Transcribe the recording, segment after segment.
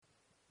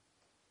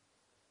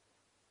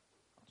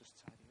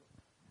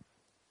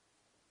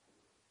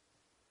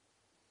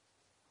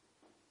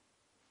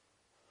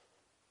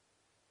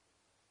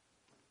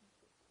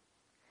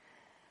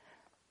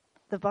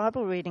The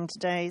Bible reading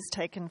today is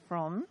taken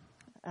from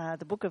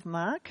the book of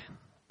Mark,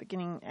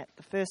 beginning at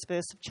the first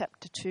verse of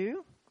chapter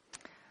 2,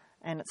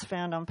 and it's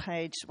found on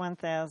page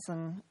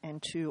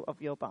 1002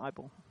 of your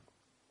Bible.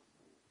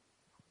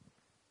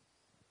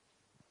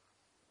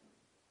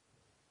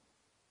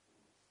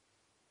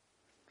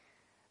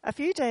 A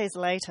few days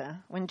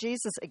later, when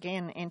Jesus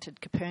again entered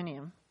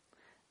Capernaum,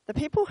 the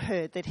people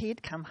heard that he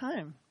had come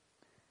home.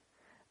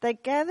 They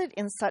gathered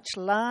in such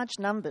large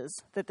numbers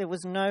that there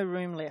was no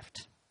room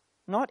left,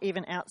 not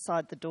even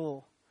outside the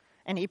door,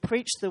 and he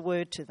preached the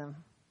word to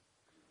them.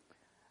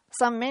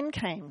 Some men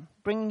came,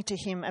 bringing to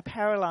him a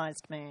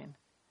paralyzed man,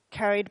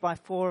 carried by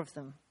 4 of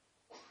them.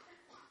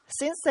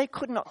 Since they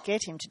could not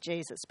get him to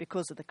Jesus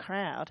because of the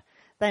crowd,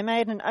 they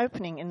made an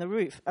opening in the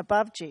roof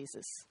above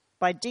Jesus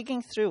by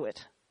digging through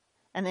it,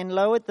 and then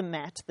lowered the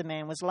mat the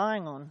man was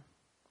lying on.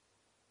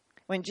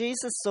 When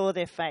Jesus saw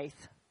their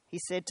faith, he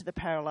said to the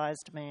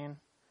paralyzed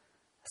man,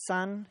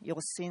 "Son,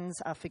 your sins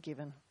are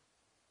forgiven."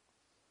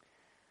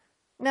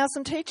 Now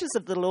some teachers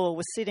of the law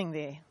were sitting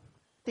there,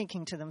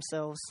 thinking to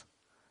themselves,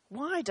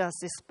 "Why does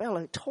this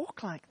fellow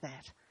talk like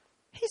that?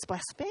 He's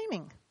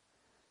blaspheming.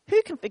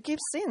 Who can forgive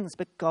sins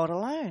but God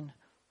alone?"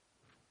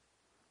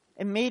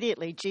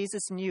 Immediately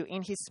Jesus knew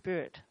in his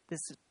spirit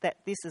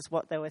that this is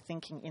what they were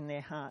thinking in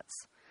their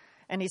hearts.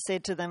 And he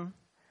said to them,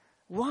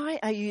 "Why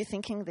are you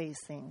thinking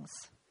these things?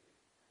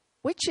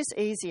 Which is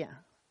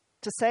easier,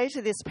 to say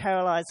to this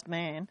paralyzed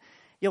man,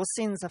 'Your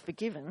sins are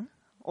forgiven,'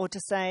 or to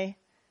say,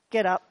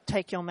 'Get up,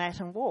 take your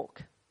mat and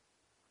walk'?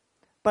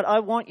 But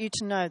I want you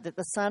to know that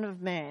the Son of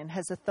Man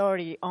has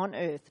authority on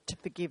earth to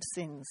forgive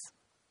sins."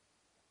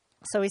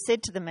 So he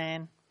said to the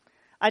man,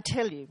 "I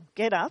tell you,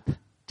 get up,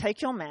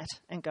 take your mat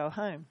and go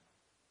home."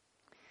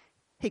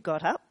 He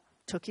got up,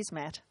 took his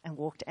mat and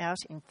walked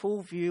out in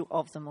full view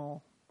of them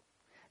all.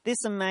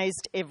 This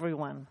amazed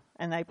everyone,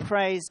 and they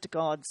praised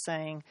God,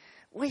 saying,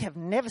 "We have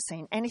never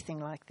seen anything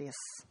like this."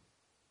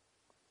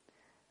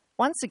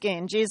 Once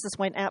again, Jesus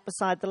went out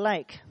beside the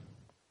lake.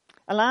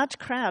 A large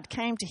crowd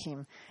came to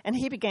him, and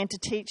he began to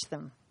teach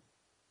them.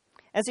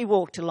 As he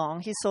walked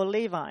along, he saw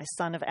Levi,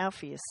 son of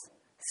Alphaeus,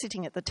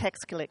 sitting at the tax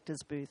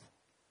collector's booth.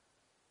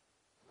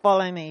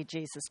 "Follow me,"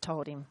 Jesus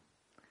told him.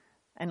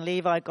 And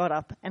Levi got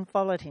up and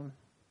followed him.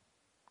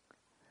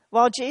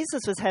 While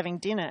Jesus was having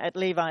dinner at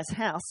Levi's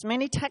house,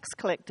 many tax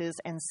collectors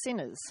and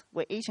sinners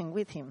were eating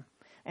with him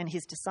and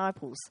his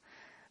disciples,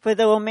 for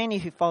there were many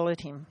who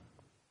followed him.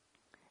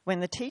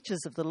 When the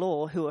teachers of the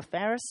law, who were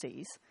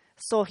Pharisees,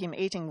 saw him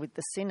eating with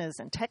the sinners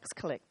and tax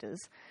collectors,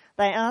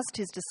 they asked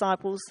his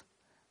disciples,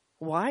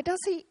 "Why does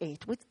he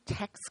eat with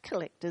tax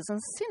collectors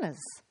and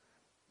sinners?"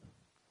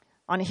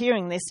 On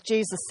hearing this,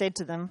 Jesus said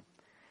to them,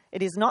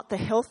 "It is not the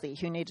healthy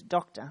who need a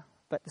doctor,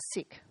 but the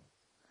sick.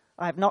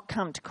 I have not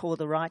come to call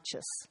the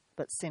righteous,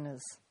 but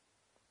sinners."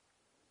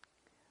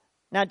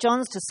 Now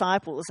John's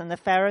disciples and the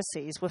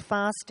Pharisees were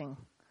fasting.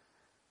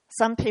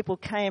 Some people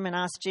came and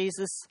asked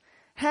Jesus,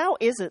 "How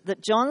is it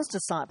that John's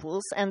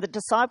disciples and the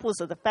disciples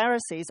of the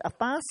Pharisees are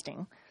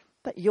fasting,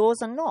 but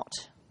yours are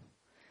not?"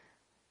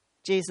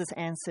 Jesus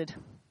answered,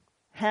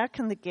 "How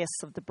can the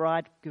guests of the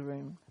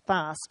bridegroom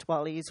fast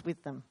while he is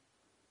with them?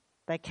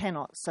 They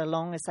cannot, so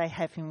long as they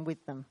have him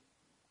with them.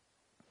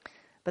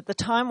 But the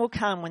time will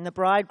come when the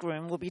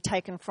bridegroom will be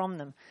taken from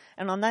them,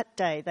 and on that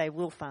day they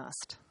will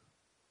fast.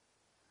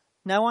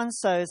 No one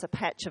sews a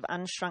patch of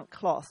unshrunk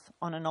cloth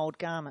on an old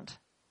garment.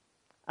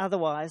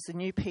 Otherwise, the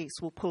new piece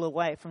will pull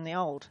away from the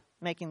old,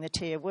 making the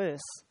tear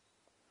worse.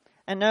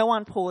 And no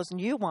one pours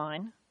new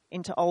wine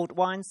into old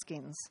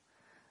wineskins.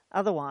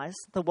 Otherwise,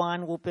 the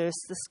wine will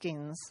burst the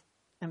skins,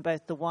 and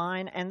both the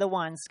wine and the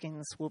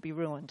wineskins will be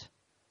ruined.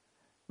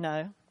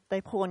 No, they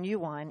pour new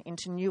wine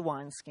into new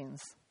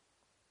wineskins."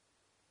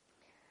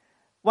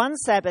 One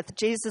Sabbath,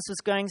 Jesus was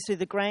going through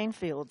the grain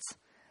fields,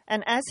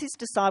 and as his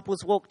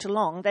disciples walked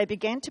along, they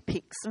began to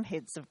pick some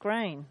heads of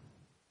grain.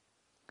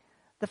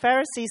 The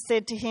Pharisees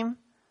said to him,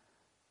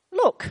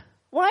 "Look,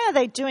 why are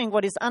they doing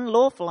what is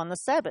unlawful on the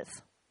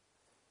Sabbath?"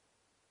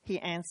 He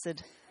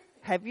answered,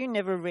 "Have you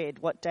never read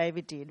what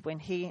David did when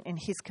he and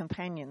his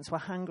companions were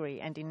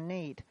hungry and in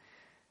need?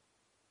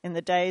 In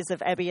the days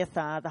of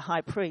Abiathar, the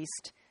high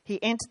priest,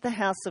 he entered the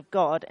house of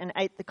God and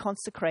ate the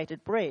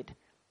consecrated bread,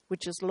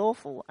 which is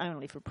lawful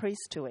only for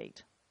priests to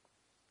eat.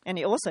 And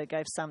he also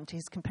gave some to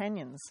his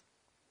companions.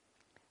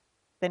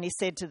 Then he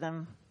said to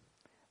them,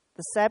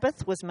 'The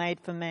Sabbath was made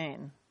for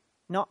man,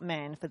 not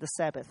man for the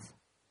Sabbath.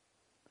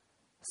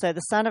 So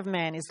the Son of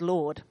Man is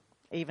Lord,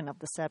 even of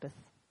the Sabbath.'"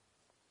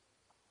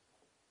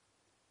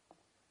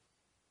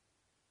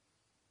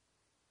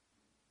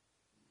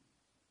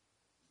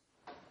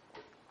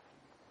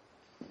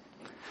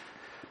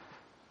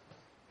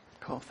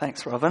 Cool.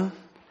 Thanks, Robin.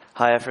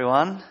 Hi,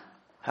 everyone.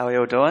 How are you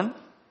all doing?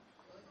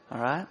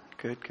 All right.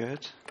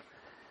 Good.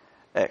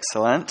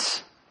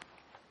 Excellent.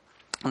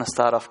 I'm going to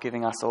start off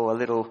giving us all a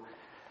little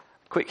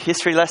quick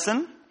history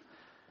lesson.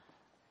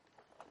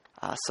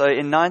 So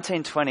in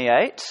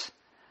 1928,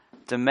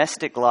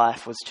 domestic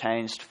life was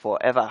changed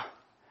forever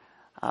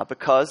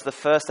because the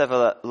first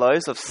ever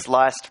loaves of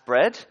sliced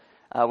bread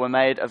were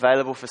made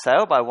available for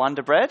sale by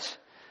Wonder Bread.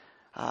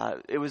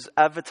 It was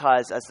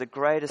advertised as the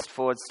greatest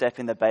forward step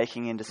in the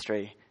baking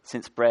industry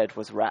since bread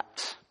was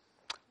wrapped.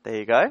 There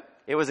you go.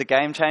 It was a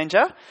game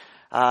changer.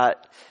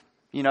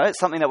 It's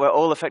something that we're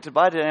all affected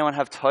by. Did anyone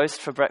have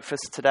toast for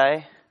breakfast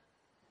today?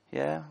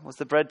 Yeah? Was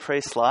the bread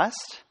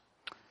pre-sliced?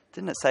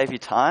 Didn't it save you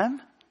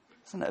time?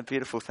 Isn't it a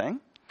beautiful thing?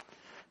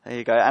 There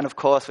you go. And of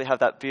course, we have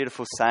that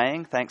beautiful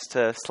saying, thanks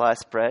to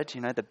sliced bread,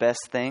 the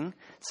best thing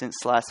since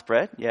sliced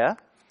bread. Yeah?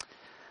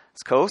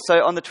 It's cool.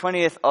 So on the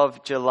 20th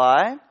of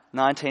July,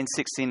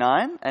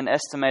 1969, an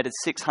estimated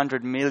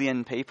 600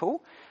 million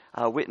people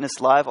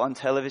witnessed live on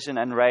television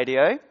and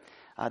radio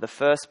the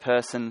first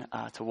person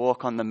to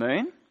walk on the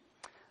moon.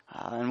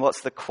 And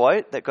what's the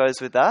quote that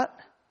goes with that?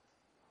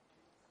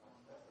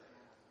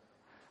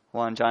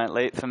 One giant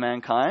leap for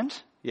mankind.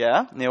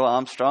 Yeah, Neil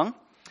Armstrong.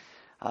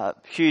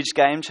 Huge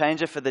game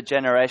changer for the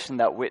generation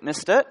that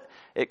witnessed it.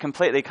 It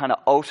completely kind of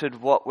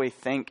altered what we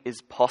think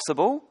is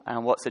possible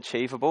and what's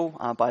achievable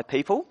by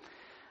people.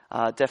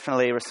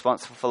 Definitely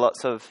responsible for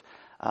lots of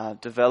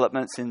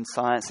developments in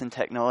science and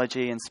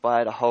technology,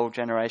 inspired a whole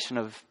generation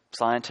of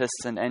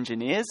scientists and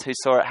engineers who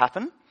saw it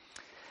happen.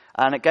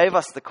 And it gave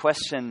us the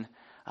question,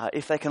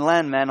 if they can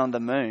land man on the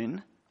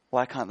moon,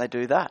 why can't they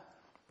do that?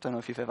 Don't know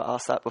if you've ever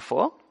asked that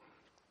before.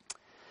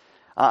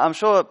 I'm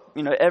sure,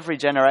 every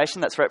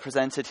generation that's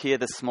represented here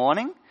this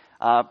morning,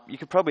 you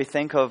could probably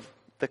think of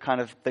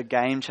the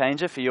game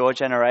changer for your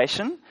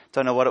generation.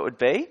 Don't know what it would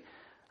be.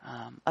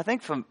 I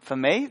think for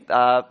me,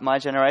 my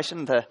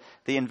generation, the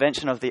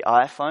invention of the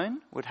iPhone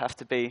would have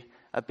to be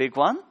a big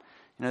one.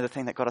 The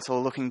thing that got us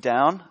all looking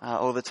down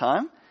all the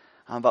time,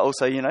 but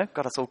also,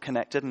 got us all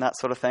connected and that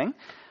sort of thing.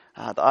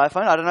 The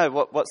iPhone, I don't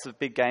know, what's the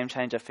big game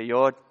changer for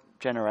your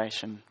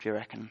generation, do you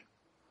reckon?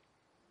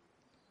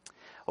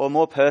 Or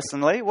more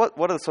personally, what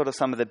are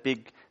some of the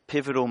big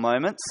pivotal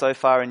moments so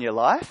far in your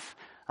life?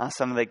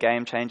 Some of the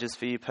game changers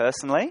for you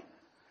personally?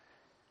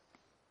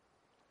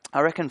 I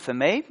reckon for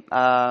me,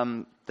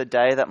 the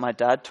day that my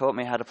dad taught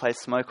me how to play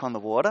Smoke on the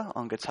Water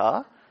on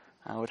guitar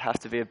would have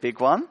to be a big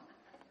one.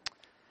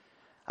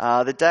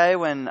 The day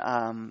when,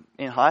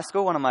 in high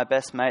school, one of my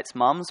best mates'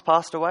 mums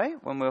passed away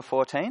when we were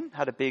 14,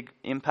 had a big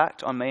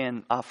impact on me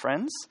and our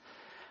friends.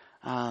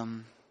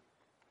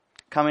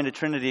 Coming to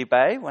Trinity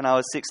Bay when I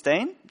was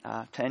 16,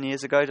 10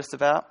 years ago just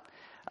about,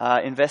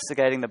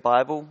 investigating the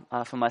Bible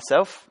for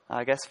myself,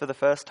 I guess for the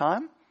first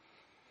time.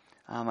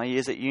 My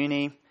years at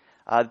uni,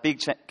 the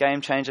big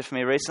game changer for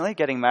me recently,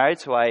 getting married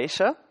to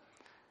Aisha.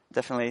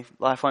 Definitely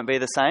life won't be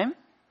the same.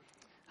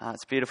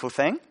 It's a beautiful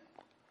thing.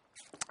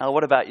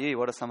 What about you?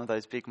 What are some of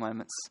those big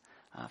moments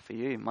for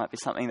you? Might be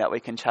something that we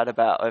can chat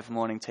about over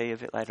morning tea a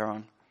bit later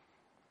on.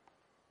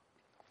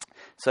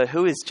 So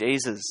who is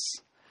Jesus?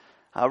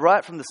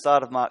 Right from the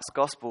start of Mark's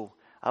Gospel,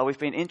 we've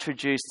been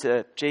introduced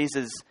to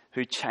Jesus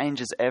who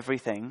changes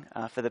everything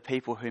for the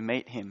people who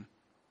meet him.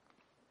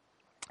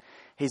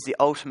 He's the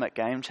ultimate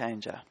game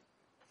changer.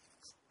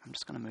 I'm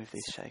just going to move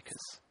these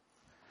shakers.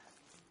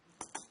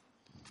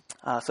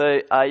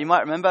 So you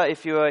might remember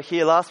if you were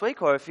here last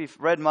week or if you've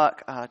read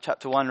Mark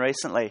chapter 1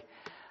 recently,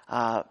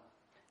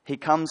 he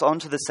comes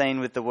onto the scene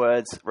with the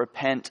words,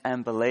 repent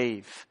and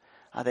believe.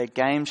 They're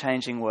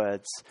game-changing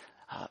words.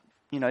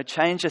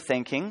 Change your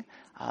thinking,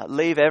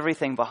 leave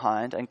everything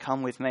behind and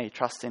come with me,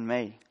 trust in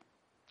me,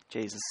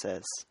 Jesus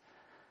says.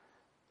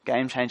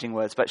 Game-changing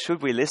words. But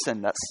should we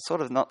listen? That's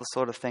sort of not the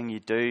sort of thing you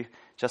do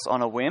just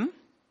on a whim.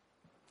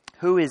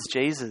 Who is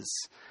Jesus?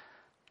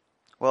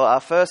 Well, our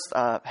first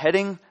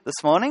heading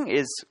this morning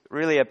is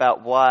really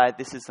about why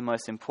this is the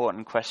most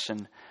important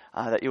question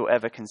that you'll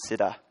ever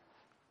consider.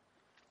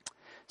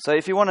 So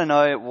if you want to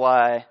know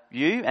why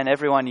you and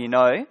everyone you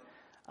know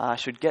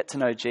should get to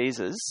know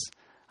Jesus,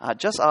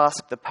 just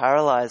ask the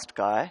paralyzed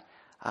guy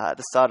at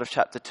the start of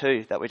chapter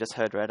 2 that we just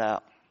heard read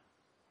out.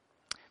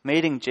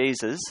 Meeting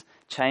Jesus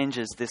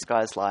changes this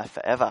guy's life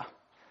forever.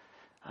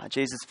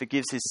 Jesus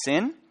forgives his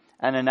sin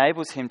and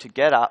enables him to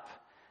get up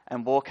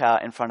and walk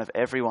out in front of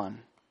everyone.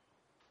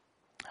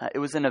 It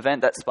was an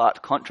event that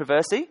sparked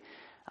controversy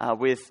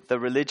with the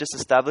religious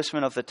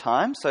establishment of the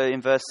time. So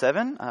in verse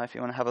 7, if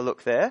you want to have a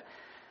look there,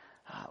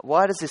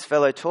 why does this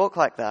fellow talk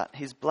like that?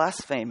 He's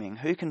blaspheming.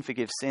 Who can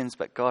forgive sins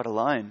but God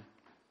alone?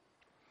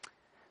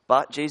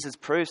 But Jesus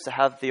proves to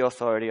have the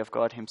authority of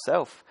God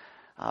himself,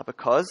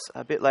 because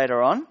a bit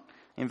later on,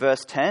 in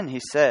verse 10,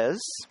 he says,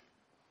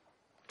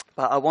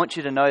 but I want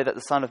you to know that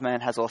the Son of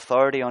Man has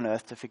authority on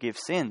earth to forgive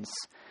sins.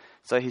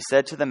 So he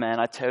said to the man,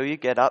 I tell you,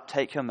 get up,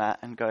 take your mat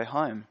and go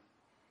home.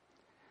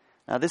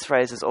 Now this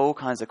raises all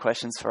kinds of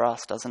questions for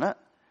us, doesn't it?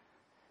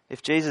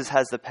 If Jesus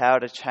has the power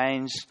to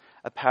change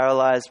a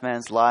paralyzed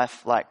man's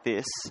life like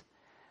this,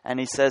 and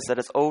he says that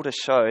it's all to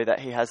show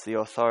that he has the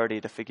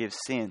authority to forgive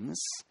sins,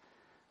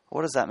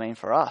 what does that mean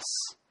for us?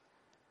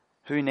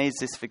 Who needs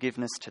this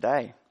forgiveness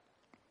today?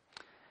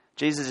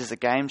 Jesus is a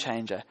game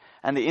changer.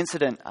 And the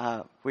incident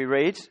we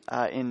read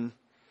in,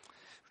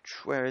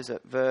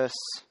 verse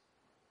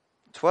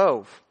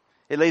 12.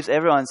 It leaves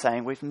everyone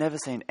saying, we've never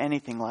seen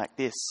anything like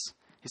this.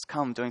 He's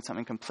come doing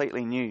something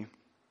completely new.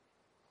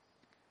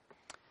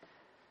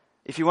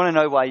 If you want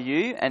to know why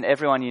you and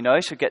everyone you know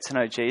should get to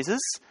know Jesus,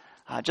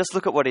 just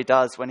look at what he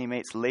does when he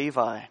meets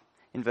Levi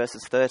in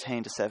verses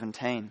 13 to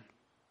 17.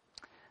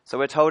 So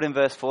we're told in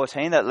verse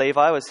 14 that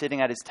Levi was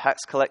sitting at his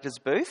tax collector's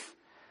booth.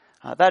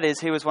 That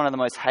is, he was one of the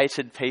most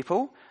hated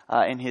people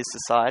in his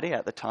society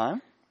at the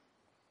time.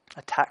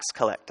 A tax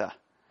collector.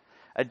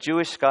 A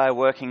Jewish guy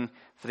working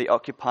for the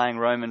occupying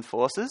Roman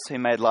forces who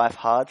made life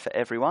hard for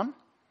everyone.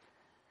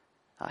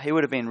 He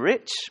would have been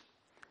rich.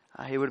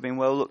 He would have been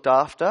well looked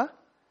after,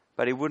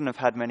 but he wouldn't have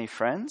had many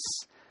friends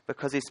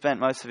because he spent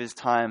most of his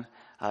time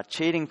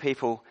cheating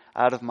people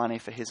out of money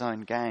for his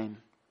own gain.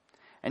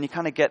 And you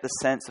kind of get the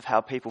sense of how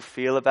people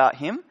feel about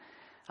him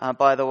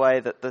by the way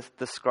that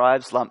the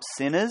scribes lump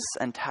sinners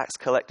and tax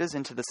collectors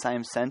into the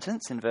same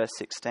sentence in verse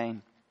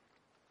 16.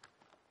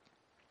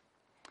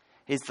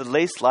 He's the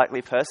least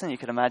likely person you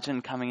could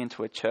imagine coming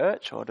into a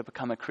church or to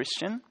become a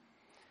Christian.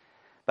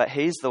 But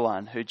he's the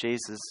one who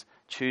Jesus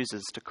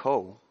chooses to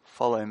call,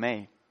 "Follow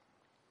me."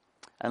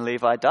 And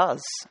Levi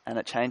does, and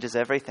it changes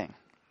everything.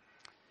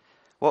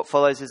 What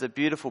follows is a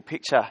beautiful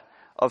picture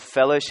of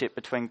fellowship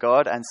between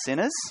God and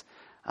sinners.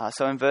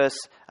 So in verse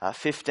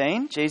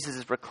 15, Jesus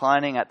is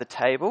reclining at the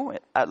table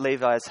at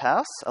Levi's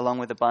house along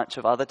with a bunch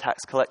of other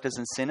tax collectors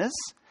and sinners.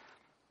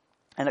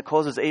 And it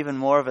causes even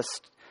more of a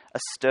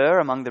stir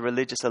among the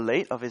religious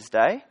elite of his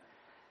day.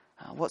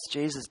 What's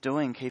Jesus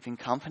doing keeping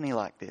company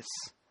like this?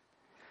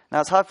 Now,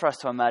 it's hard for us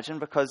to imagine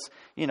because,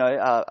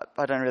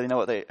 I don't really know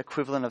what the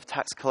equivalent of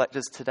tax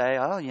collectors today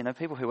are.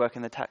 People who work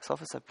in the tax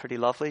office are pretty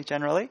lovely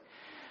generally.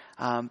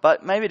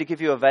 But maybe to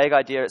give you a vague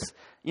idea, it's,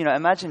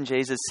 imagine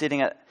Jesus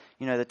sitting at,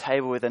 the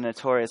table with a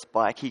notorious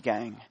bikie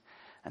gang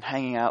and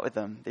hanging out with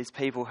them. These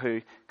people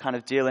who kind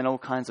of deal in all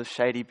kinds of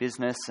shady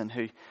business and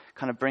who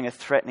kind of bring a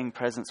threatening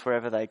presence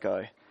wherever they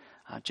go.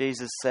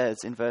 Jesus says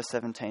in verse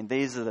 17,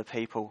 these are the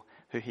people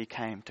who he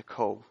came to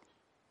call.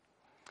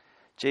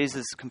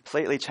 Jesus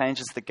completely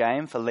changes the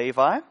game for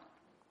Levi.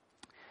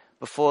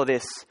 Before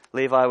this,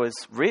 Levi was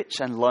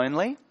rich and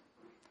lonely,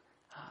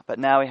 but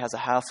now he has a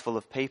house full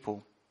of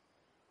people.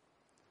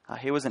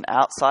 He was an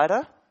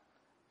outsider,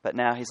 but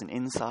now he's an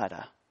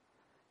insider.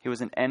 He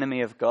was an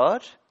enemy of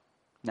God,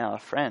 now a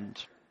friend.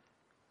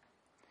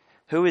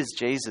 Who is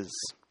Jesus?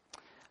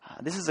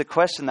 This is a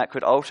question that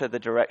could alter the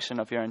direction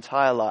of your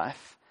entire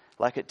life,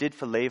 like it did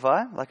for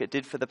Levi, like it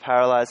did for the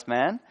paralyzed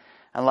man,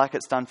 and like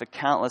it's done for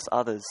countless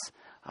others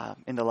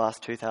in the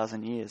last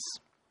 2,000 years.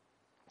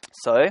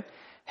 So,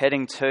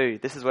 heading 2,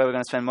 this is where we're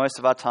going to spend most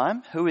of our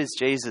time. Who is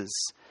Jesus?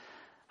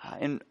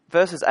 In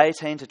verses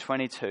 18 to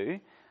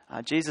 22,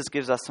 Jesus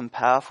gives us some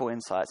powerful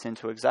insights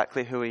into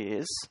exactly who he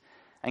is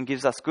and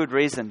gives us good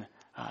reason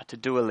to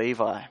do a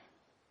Levi.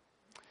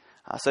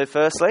 So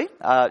firstly,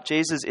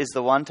 Jesus is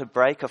the one to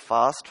break a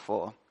fast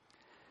for.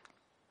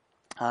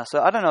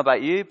 So I don't know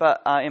about you,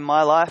 but in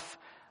my life,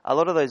 a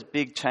lot of those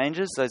big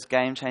changes, those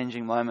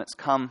game-changing moments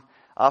come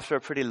after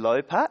a pretty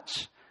low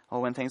patch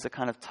or when things are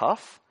kind of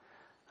tough.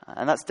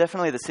 And that's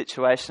definitely the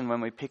situation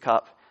when we pick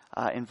up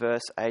in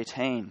verse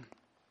 18.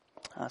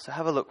 So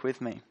have a look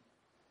with me.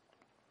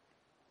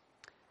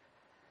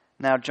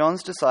 Now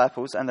John's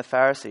disciples and the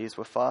Pharisees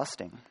were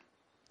fasting.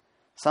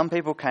 Some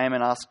people came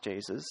and asked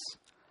Jesus,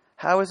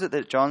 "How is it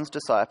that John's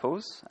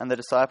disciples and the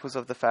disciples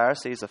of the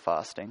Pharisees are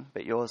fasting,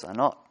 but yours are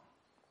not?"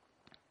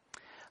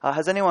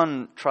 Has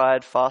anyone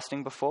tried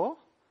fasting before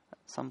at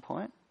some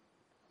point?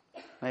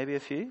 Maybe a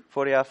few?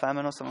 40-hour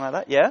famine or something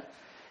like that?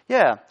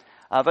 Yeah.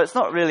 But it's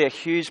not really a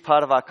huge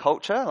part of our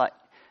culture, like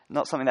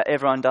not something that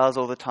everyone does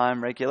all the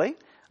time regularly.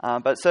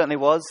 But it certainly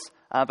was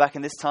back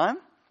in this time.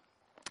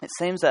 It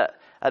seems that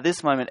at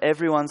this moment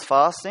everyone's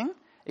fasting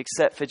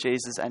except for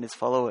Jesus and his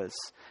followers.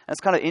 And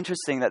it's kind of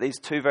interesting that these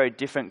two very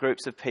different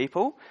groups of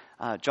people,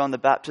 John the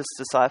Baptist's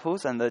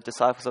disciples and the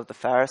disciples of the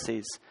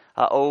Pharisees,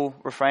 are all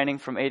refraining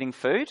from eating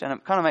food. And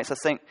it kind of makes us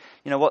think,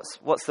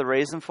 what's the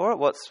reason for it?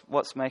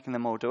 What's making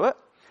them all do it?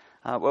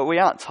 Well, we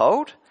aren't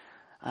told,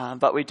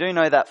 but we do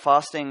know that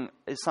fasting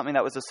is something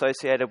that was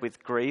associated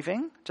with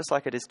grieving, just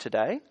like it is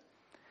today.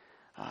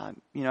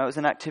 It was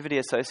an activity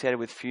associated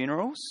with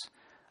funerals,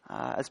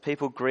 as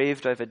people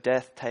grieved over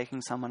death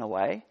taking someone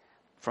away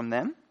from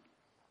them.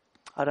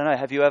 I don't know,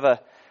 have you ever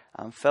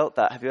felt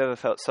that? Have you ever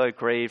felt so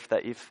grieved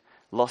that you've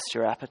lost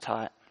your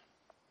appetite?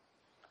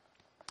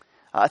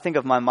 I think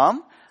of my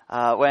mum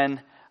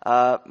when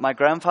my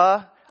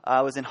grandpa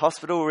was in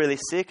hospital really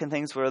sick and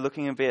things were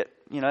looking a bit,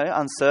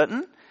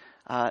 uncertain.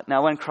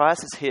 Now when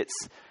crisis hits,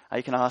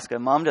 you can ask her,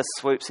 Mum just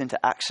swoops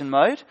into action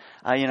mode.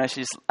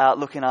 She's out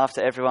looking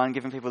after everyone,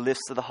 giving people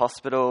lifts to the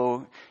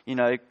hospital,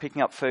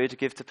 picking up food to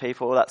give to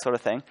people, all that sort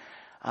of thing.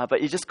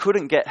 But you just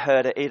couldn't get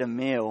her to eat a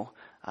meal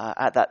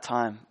at that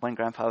time when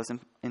Grandpa was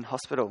in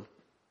hospital.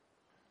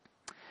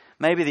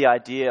 Maybe the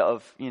idea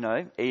of,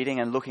 eating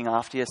and looking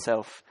after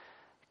yourself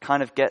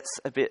kind of gets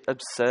a bit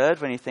absurd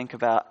when you think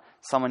about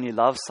someone you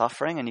love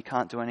suffering and you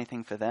can't do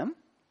anything for them.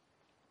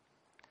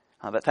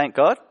 But thank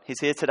God, he's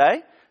here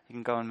today. You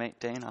can go and meet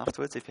Dean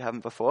afterwards if you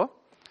haven't before.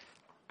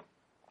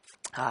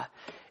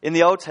 In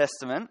the Old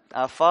Testament,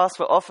 fasts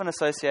were often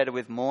associated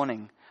with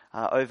mourning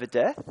over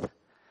death.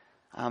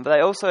 But they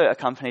also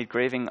accompanied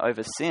grieving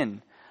over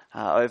sin,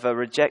 over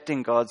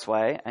rejecting God's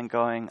way and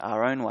going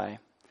our own way.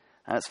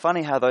 And it's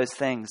funny how those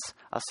things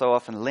are so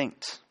often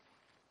linked.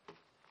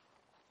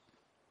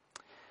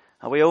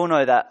 We all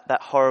know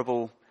that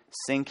horrible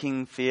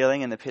sinking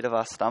feeling in the pit of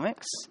our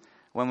stomachs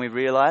when we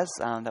realise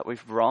that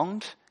we've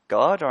wronged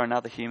God or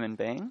another human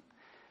being.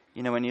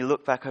 You know, when you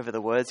look back over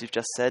the words you've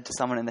just said to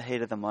someone in the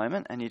heat of the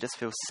moment and you just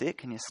feel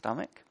sick in your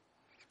stomach.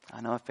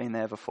 I know I've been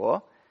there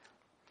before.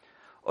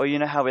 Or you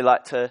know how we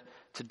like to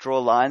draw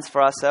lines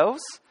for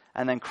ourselves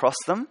and then cross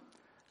them.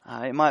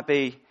 It might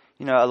be,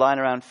 a line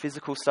around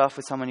physical stuff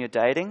with someone you're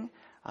dating,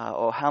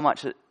 or how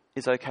much it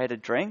is okay to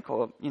drink,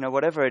 or,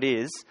 whatever it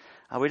is.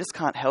 We just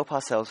can't help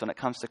ourselves when it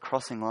comes to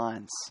crossing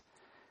lines.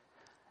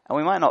 And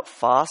we might not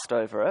fast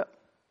over it,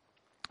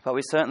 but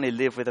we certainly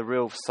live with a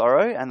real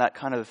sorrow and that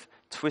kind of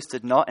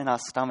twisted knot in our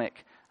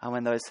stomach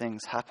when those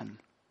things happen.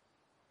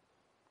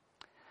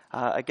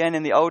 Again,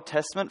 in the Old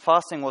Testament,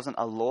 fasting wasn't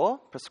a law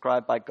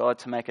prescribed by God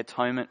to make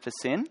atonement for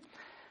sin,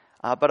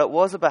 but it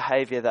was a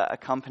behaviour that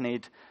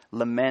accompanied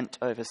lament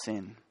over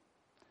sin.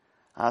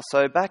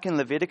 So back in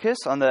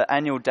Leviticus, on the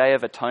annual Day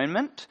of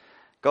Atonement,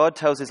 God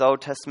tells his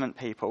Old Testament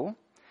people,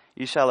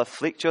 "You shall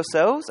afflict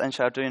yourselves and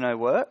shall do no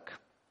work."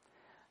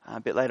 A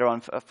bit later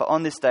on, "For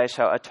on this day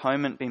shall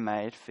atonement be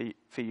made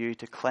for you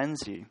to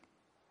cleanse you."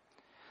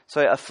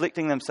 So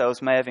afflicting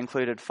themselves may have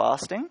included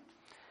fasting,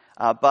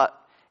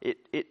 but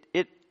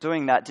it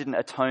doing that didn't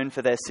atone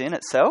for their sin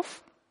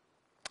itself.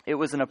 It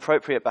was an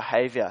appropriate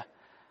behaviour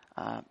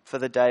for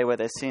the day where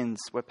their sins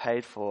were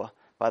paid for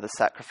by the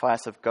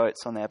sacrifice of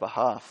goats on their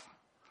behalf.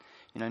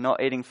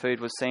 Not eating food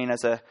was seen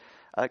as a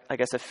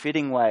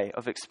fitting way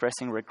of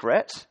expressing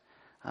regret,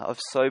 of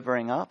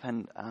sobering up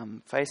and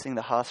facing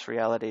the harsh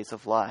realities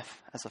of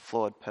life as a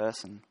flawed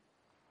person.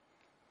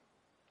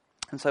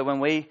 And so when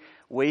we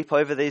weep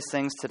over these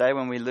things today,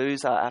 when we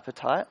lose our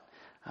appetite,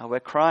 we're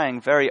crying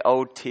very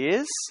old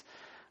tears,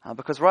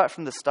 because right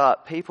from the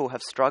start, people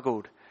have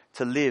struggled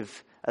to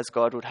live as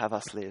God would have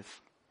us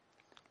live.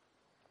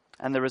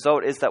 And the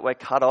result is that we're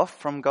cut off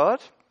from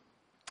God,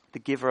 the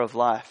giver of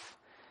life.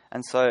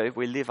 And so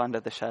we live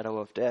under the shadow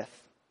of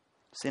death.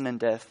 Sin and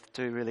death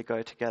do really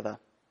go together.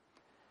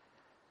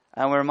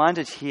 And we're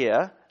reminded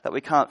here that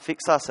we can't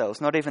fix ourselves.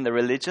 Not even the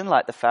religion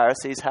like the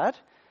Pharisees had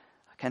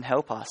can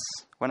help us.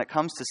 When it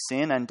comes to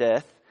sin and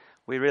death,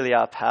 we really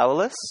are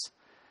powerless.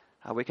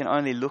 We can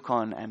only look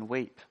on and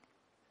weep.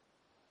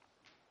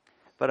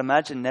 But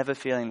imagine never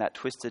feeling that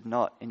twisted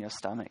knot in your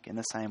stomach in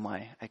the same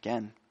way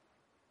again.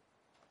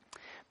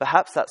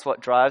 Perhaps that's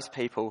what drives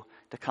people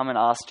to come and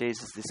ask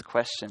Jesus this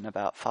question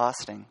about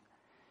fasting.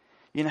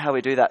 You know how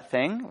we do that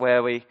thing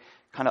where we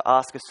kind of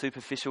ask a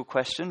superficial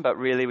question, but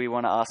really we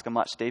want to ask a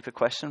much deeper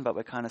question, but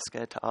we're kind of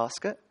scared to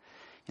ask it?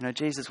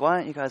 Jesus, why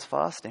aren't you guys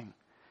fasting?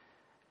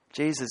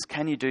 Jesus,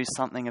 can you do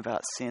something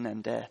about sin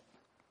and death?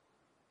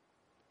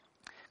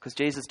 Because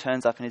Jesus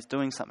turns up and he's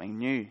doing something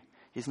new.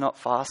 He's not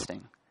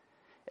fasting.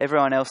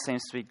 Everyone else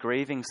seems to be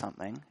grieving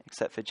something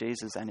except for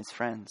Jesus and his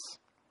friends.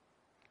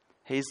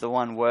 He's the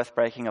one worth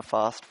breaking a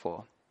fast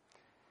for.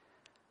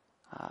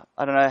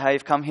 I don't know how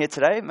you've come here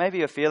today. Maybe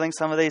you're feeling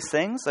some of these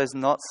things, those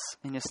knots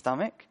in your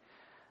stomach.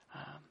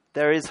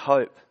 There is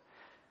hope.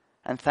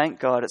 And thank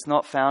God it's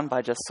not found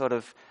by just sort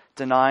of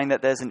denying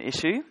that there's an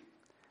issue.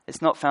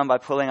 It's not found by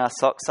pulling our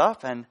socks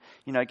up and,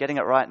 getting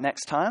it right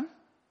next time.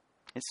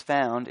 It's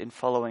found in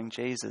following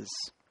Jesus.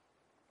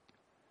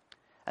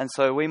 And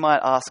so we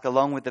might ask,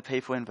 along with the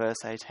people in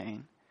verse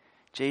 18,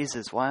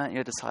 Jesus, why aren't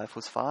your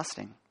disciples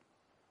fasting?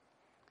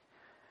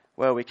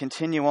 Well, we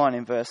continue on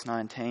in verse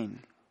 19.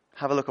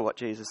 Have a look at what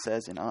Jesus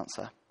says in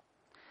answer.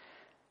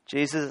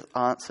 Jesus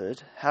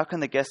answered, "How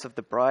can the guests of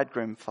the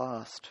bridegroom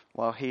fast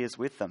while he is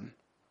with them?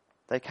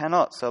 They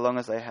cannot so long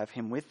as they have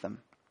him with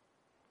them."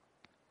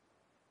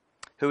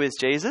 Who is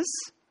Jesus?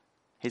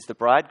 He's the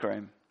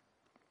bridegroom.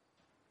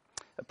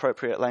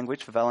 Appropriate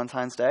language for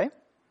Valentine's Day.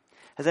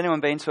 Has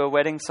anyone been to a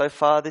wedding so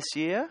far this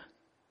year?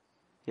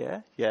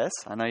 Yeah? Yes,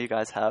 I know you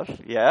guys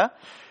have. Yeah?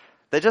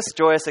 They're just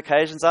joyous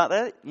occasions, aren't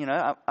they?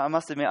 I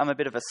must admit I'm a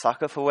bit of a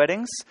sucker for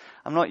weddings.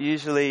 I'm not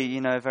usually,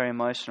 very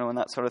emotional and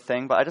that sort of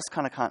thing, but I just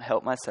kind of can't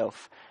help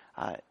myself,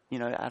 at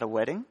a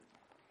wedding.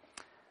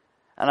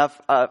 And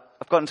I've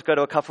gotten to go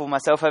to a couple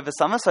myself over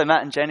summer. So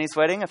Matt and Jenny's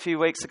wedding a few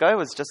weeks ago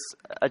was just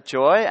a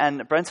joy.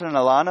 And Brenton and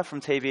Alana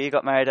from TVE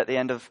got married at the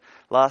end of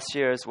last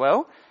year as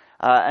well.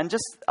 And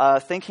just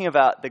thinking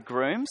about the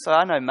groom. So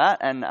I know Matt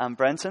and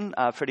Brenton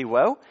pretty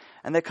well.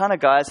 And they're kind of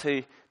guys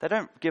who, they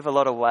don't give a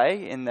lot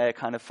away in their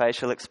kind of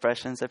facial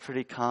expressions. They're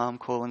pretty calm,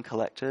 cool and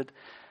collected.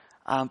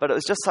 But it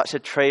was just such a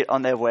treat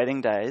on their wedding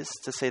days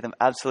to see them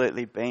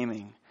absolutely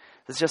beaming.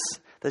 There's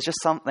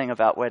just something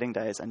about wedding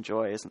days and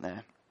joy, isn't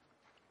there?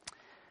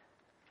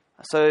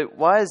 So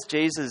why is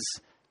Jesus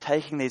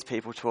taking these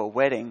people to a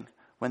wedding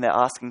when they're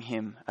asking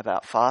him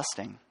about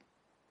fasting?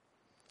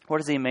 What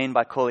does he mean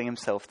by calling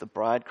himself the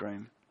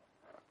bridegroom?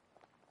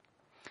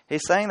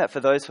 He's saying that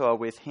for those who are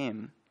with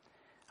him,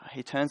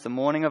 he turns the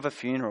mourning of a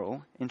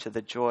funeral into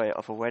the joy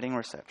of a wedding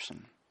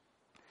reception.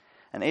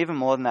 And even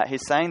more than that,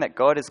 he's saying that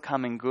God is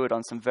coming good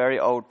on some very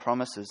old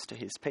promises to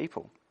his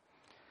people.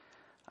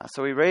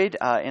 So we read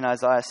in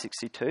Isaiah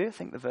 62, I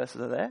think the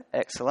verses are there.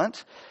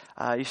 Excellent.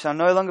 You shall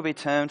no longer be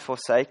termed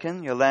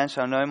forsaken, your land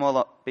shall no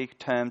more be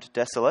termed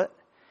desolate,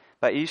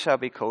 but you shall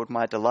be called,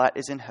 my delight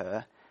is in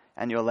her,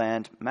 and your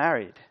land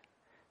married.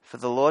 For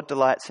the Lord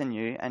delights in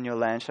you, and your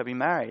land shall be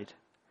married.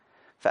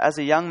 For as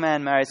a young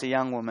man marries a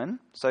young woman,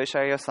 so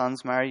shall your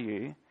sons marry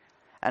you,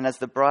 and as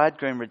the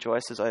bridegroom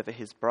rejoices over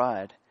his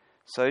bride,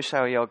 so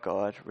shall your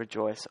God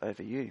rejoice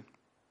over you.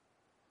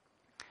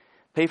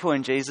 People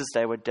in Jesus'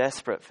 day were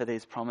desperate for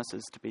these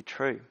promises to be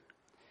true.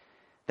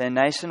 Their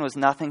nation was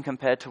nothing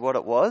compared to what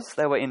it was.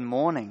 They were in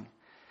mourning.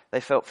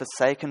 They felt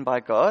forsaken by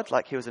God,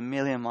 like he was a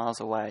million miles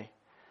away.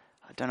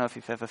 I don't know if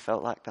you've ever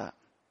felt like that.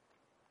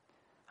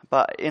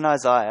 But in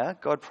Isaiah,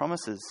 God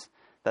promises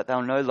that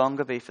they'll no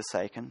longer be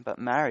forsaken, but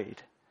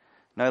married.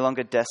 No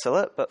longer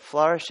desolate, but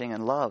flourishing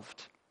and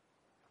loved.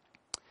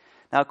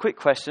 Now, a quick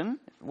question.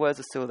 Words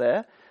are still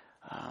there.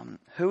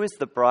 Who is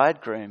the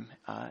bridegroom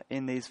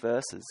in these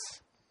verses?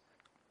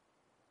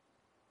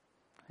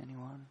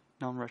 Anyone?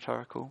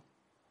 Non-rhetorical.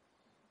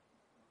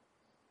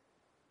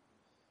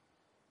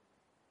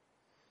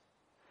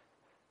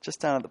 Just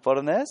down at the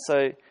bottom there.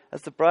 So,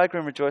 as the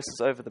bridegroom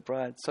rejoices over the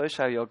bride, so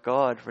shall your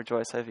God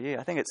rejoice over you.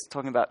 I think it's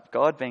talking about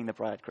God being the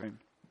bridegroom.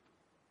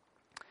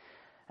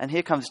 And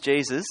here comes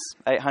Jesus,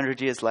 800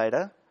 years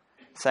later,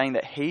 saying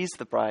that he's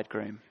the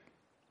bridegroom.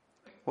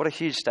 What a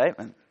huge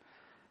statement.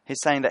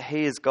 He's saying that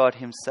he is God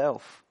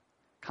himself,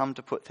 come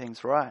to put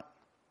things right.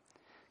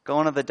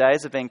 Gone are the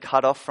days of being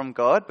cut off from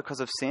God because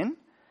of sin.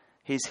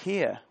 He's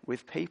here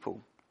with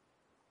people.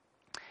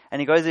 And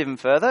he goes even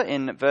further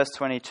in verse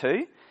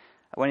 22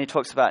 when he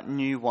talks about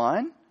new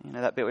wine. You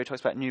know that bit where he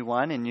talks about new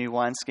wine in new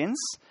wineskins.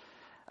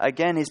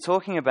 Again, he's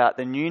talking about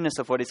the newness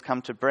of what he's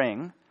come to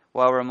bring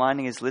while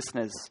reminding his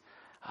listeners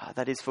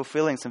that he's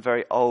fulfilling some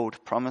very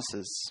old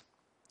promises.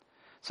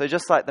 So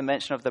just like the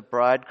mention of the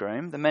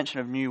bridegroom, the mention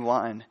of new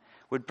wine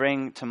would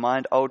bring to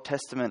mind Old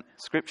Testament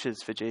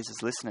scriptures for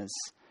Jesus' listeners.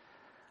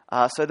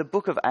 So the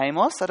book of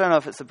Amos, I don't know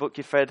if it's a book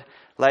you've read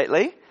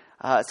lately.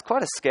 It's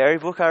quite a scary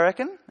book, I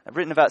reckon,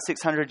 written about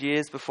 600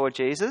 years before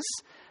Jesus.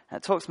 And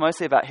it talks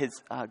mostly about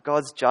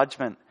God's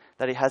judgment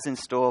that he has in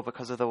store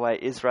because of the way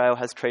Israel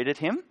has treated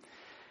him.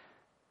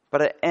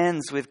 But it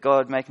ends with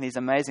God making these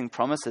amazing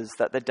promises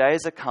that the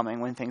days are coming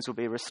when things will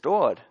be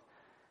restored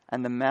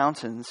and the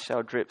mountains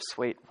shall drip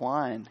sweet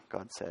wine,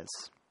 God says.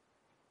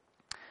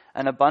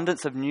 An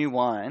abundance of new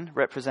wine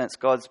represents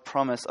God's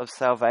promise of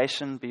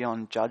salvation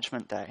beyond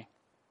Judgment Day.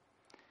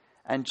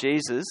 And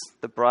Jesus,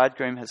 the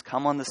bridegroom, has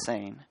come on the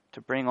scene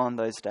to bring on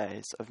those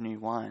days of new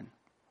wine,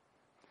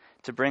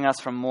 to bring us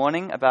from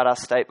mourning about our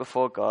state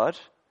before God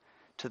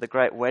to the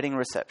great wedding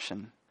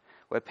reception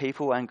where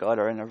people and God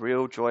are in a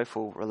real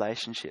joyful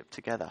relationship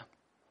together.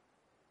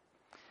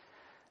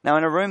 Now,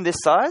 in a room this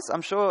size,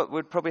 I'm sure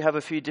we'd probably have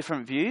a few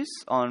different views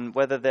on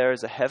whether there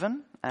is a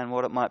heaven and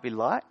what it might be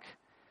like.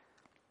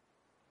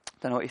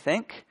 Don't know what you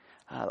think.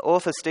 The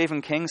author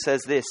Stephen King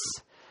says this: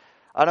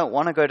 I don't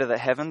want to go to the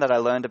heaven that I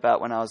learned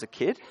about when I was a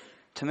kid.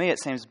 To me,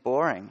 it seems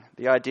boring.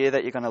 The idea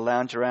that you're going to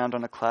lounge around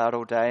on a cloud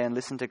all day and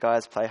listen to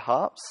guys play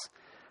harps.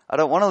 I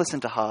don't want to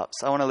listen to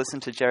harps. I want to listen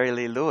to Jerry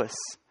Lee Lewis.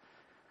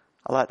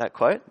 I like that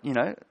quote. You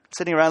know,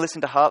 sitting around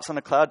listening to harps on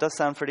a cloud does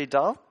sound pretty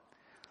dull.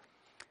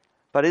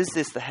 But is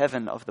this the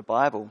heaven of the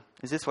Bible?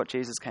 Is this what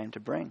Jesus came to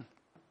bring?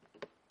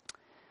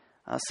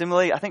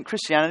 Similarly, I think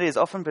Christianity is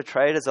often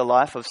portrayed as a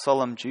life of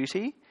solemn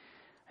duty.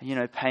 You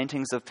know,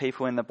 paintings of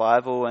people in the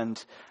Bible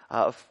and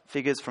of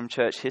figures from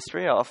church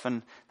history are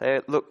often, they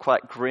look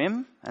quite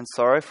grim and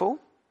sorrowful.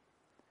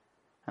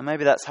 And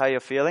maybe that's how you're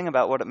feeling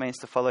about what it means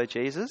to follow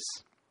Jesus.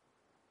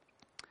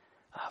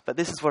 But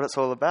this is what it's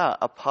all about,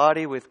 a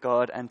party with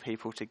God and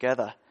people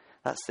together.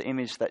 That's the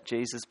image that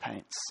Jesus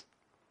paints.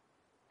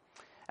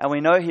 And we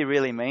know he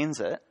really means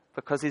it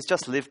because he's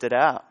just lived it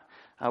out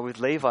with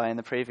Levi in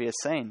the previous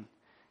scene.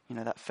 You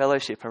know, that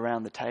fellowship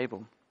around the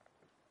table.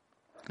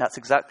 That's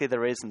exactly the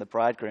reason the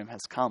bridegroom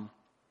has come.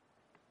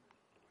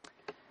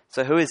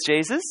 So who is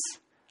Jesus?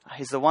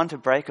 He's the one to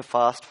break a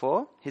fast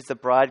for. He's the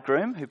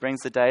bridegroom who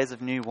brings the days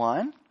of new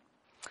wine.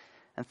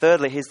 And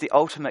thirdly, he's the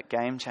ultimate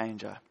game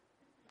changer.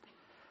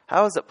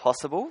 How is it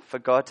possible for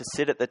God to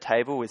sit at the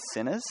table with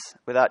sinners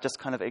without just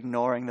kind of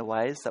ignoring the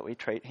ways that we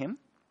treat him?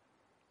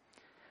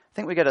 I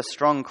think we get a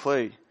strong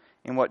clue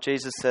in what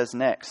Jesus says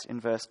next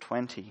in verse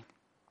 20.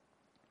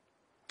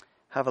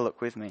 Have a look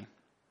with me.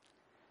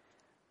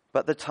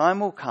 But the time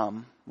will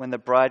come when the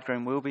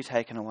bridegroom will be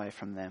taken away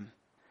from them,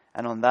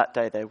 and on that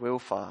day they will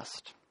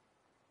fast.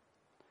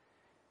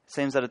 It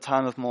seems that a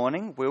time of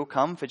mourning will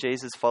come for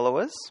Jesus'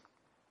 followers.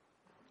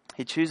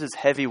 He chooses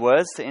heavy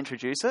words to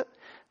introduce it.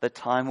 The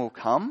time will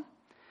come.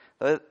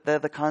 They're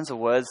the kinds of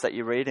words that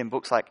you read in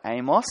books like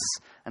Amos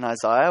and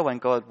Isaiah when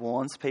God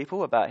warns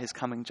people about his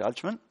coming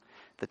judgment.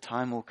 The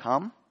time will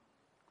come.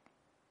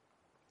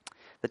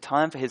 The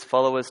time for his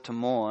followers to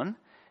mourn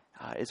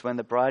is when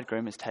the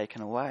bridegroom is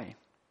taken away.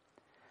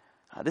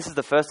 This is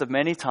the first of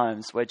many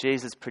times where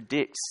Jesus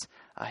predicts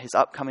his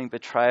upcoming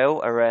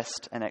betrayal,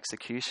 arrest, and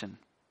execution.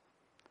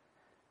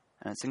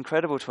 And it's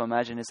incredible to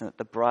imagine, isn't it,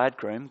 the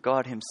bridegroom,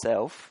 God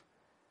himself,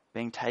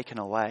 being taken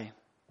away.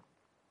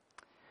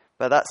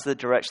 But that's the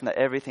direction that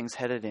everything's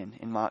headed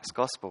in Mark's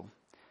Gospel.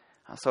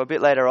 So a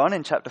bit later on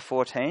in chapter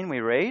 14, we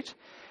read,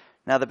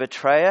 "Now the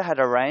betrayer had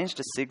arranged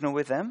a signal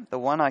with them. The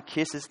one I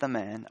kiss is the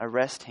man.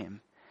 Arrest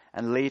him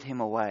and lead him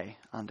away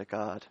under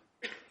guard."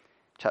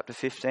 Chapter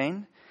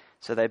 15,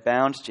 "So they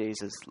bound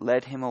Jesus,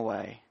 led him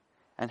away,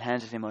 and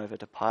handed him over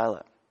to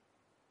Pilate."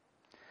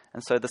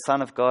 And so the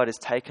Son of God is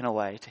taken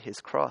away to his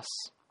cross.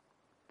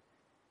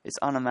 It's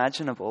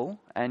unimaginable,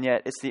 and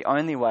yet it's the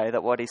only way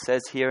that what he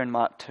says here in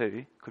Mark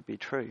 2 could be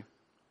true.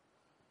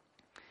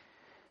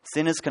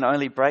 Sinners can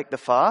only break the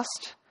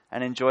fast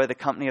and enjoy the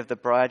company of the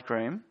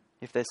bridegroom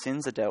if their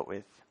sins are dealt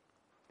with.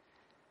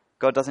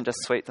 God doesn't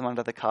just sweep them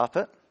under the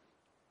carpet.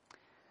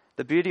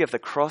 The beauty of the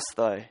cross,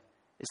 though,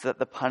 is that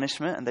the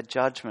punishment and the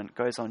judgment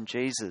goes on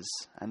Jesus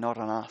and not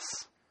on us.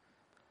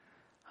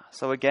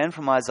 So again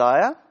from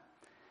Isaiah,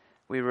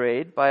 we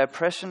read, "By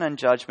oppression and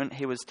judgment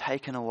he was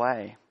taken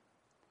away.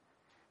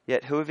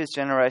 Yet who of his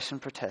generation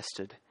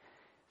protested?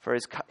 For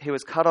he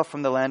was cut off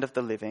from the land of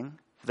the living.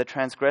 For the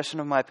transgression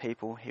of my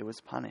people he was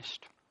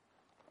punished."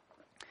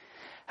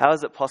 How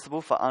is it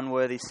possible for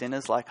unworthy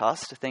sinners like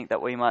us to think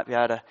that we might be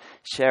able to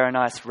share a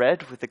nice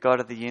red with the God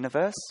of the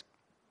universe?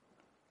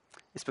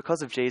 It's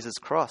because of Jesus'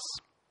 cross.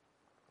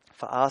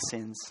 For our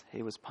sins,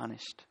 he was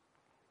punished.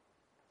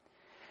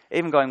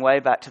 Even going way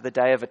back to the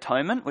Day of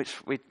Atonement,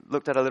 which we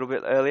looked at a little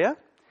bit earlier,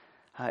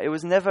 it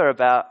was never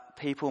about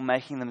people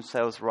making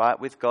themselves right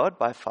with God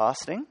by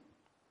fasting.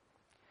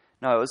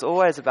 No, it was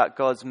always about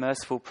God's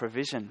merciful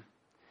provision.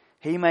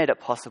 He made it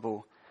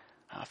possible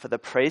for the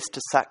priest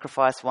to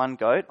sacrifice one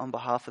goat on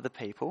behalf of the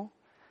people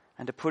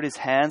and to put his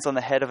hands on the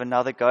head of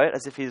another goat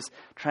as if he was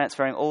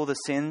transferring all the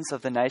sins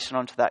of the nation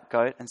onto that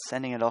goat and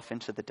sending it off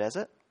into the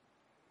desert.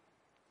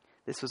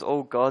 This was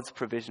all God's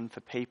provision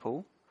for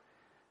people,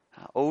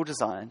 all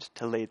designed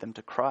to lead them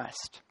to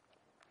Christ.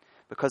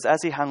 Because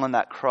as he hung on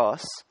that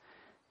cross,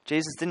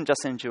 Jesus didn't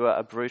just endure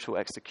a brutal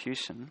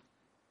execution.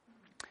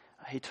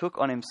 He took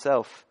on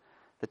himself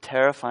the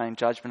terrifying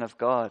judgment of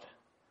God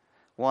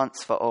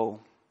once for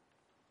all.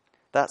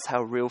 That's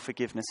how real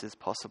forgiveness is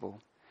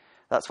possible.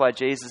 That's why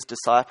Jesus'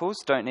 disciples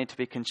don't need to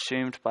be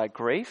consumed by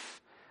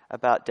grief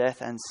about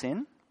death and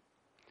sin.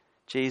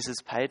 Jesus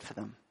paid for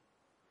them.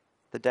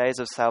 The days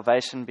of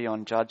salvation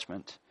beyond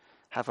judgment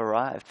have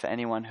arrived for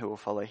anyone who will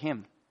follow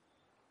him.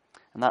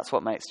 And that's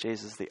what makes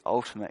Jesus the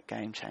ultimate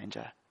game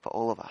changer for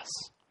all of us.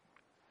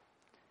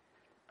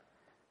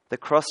 The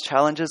cross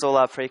challenges all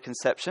our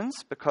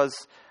preconceptions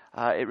because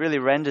it really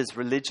renders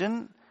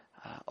religion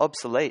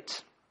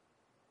obsolete.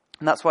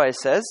 And that's why he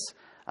says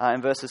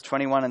in verses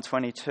 21 and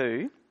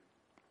 22,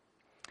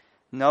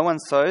 "No one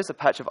sews a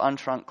patch of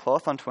unshrunk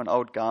cloth onto an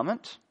old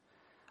garment.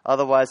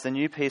 Otherwise the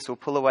new piece will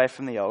pull away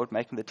from the old,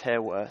 making the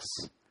tear worse.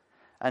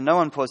 And no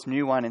one pours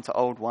new wine into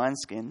old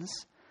wineskins.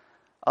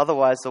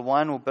 Otherwise the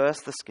wine will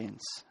burst the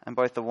skins, and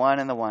both the wine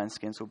and the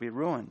wineskins will be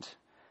ruined.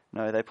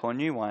 No, they pour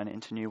new wine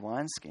into new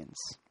wineskins."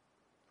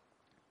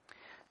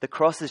 The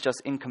cross is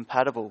just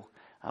incompatible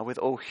with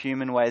all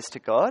human ways to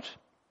God.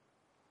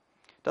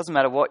 Doesn't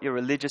matter what your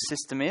religious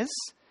system is,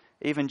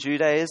 even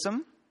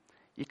Judaism,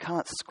 you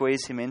can't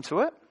squeeze him into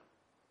it.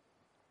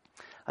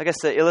 I guess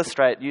to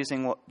illustrate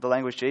using what the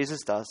language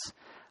Jesus does,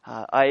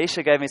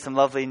 Aisha gave me some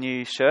lovely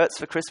new shirts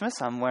for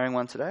Christmas. I'm wearing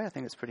one today. I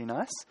think it's pretty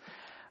nice.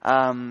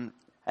 And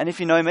if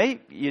you know me,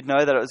 you'd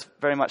know that it was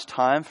very much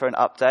time for an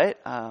update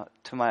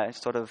to my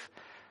sort of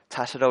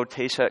tattered old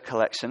t-shirt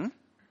collection.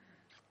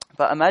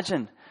 But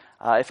imagine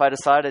if I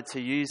decided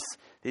to use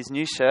these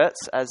new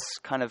shirts as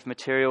kind of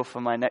material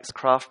for my next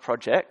craft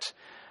project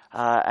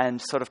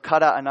and sort of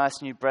cut out a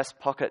nice new breast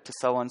pocket to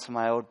sew onto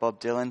my old Bob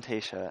Dylan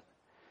t-shirt.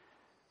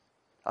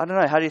 I don't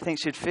know, how do you think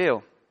she'd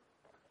feel?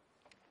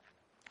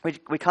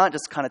 We can't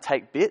just kind of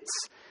take bits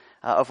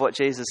of what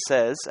Jesus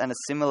says and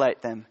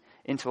assimilate them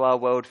into our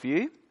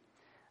worldview.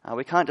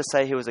 We can't just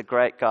say he was a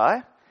great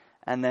guy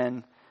and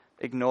then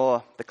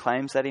ignore the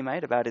claims that he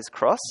made about his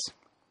cross.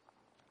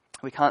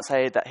 We can't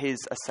say that he's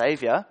a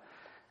saviour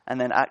and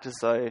then act as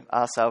though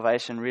our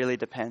salvation really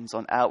depends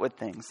on outward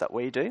things that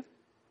we do.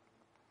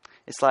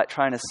 It's like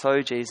trying to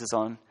sew Jesus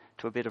on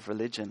to a bit of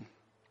religion.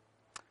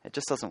 It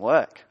just doesn't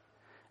work.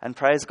 And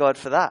praise God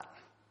for that.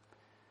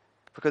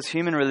 Because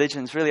human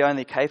religion is really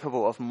only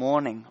capable of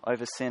mourning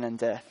over sin and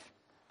death.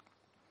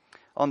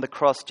 On the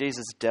cross,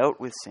 Jesus dealt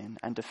with sin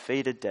and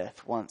defeated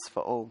death once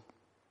for all.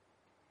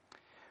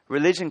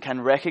 Religion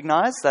can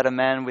recognize that a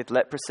man with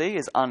leprosy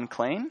is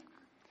unclean,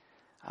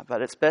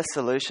 but its best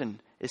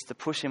solution is to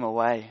push him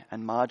away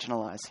and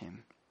marginalize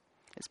him.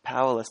 It's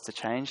powerless to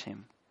change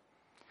him.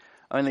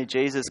 Only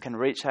Jesus can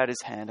reach out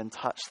his hand and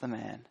touch the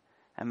man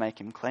and make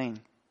him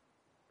clean.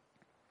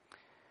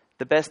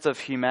 The best of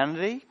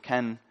humanity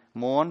can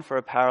mourn for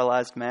a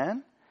paralyzed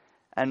man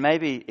and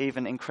maybe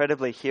even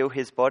incredibly heal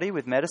his body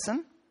with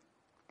medicine.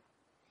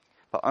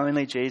 But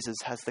only Jesus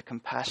has the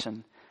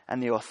compassion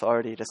and the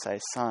authority to say,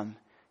 "Son,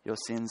 your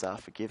sins are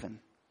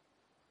forgiven."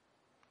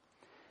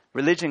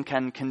 Religion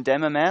can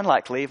condemn a man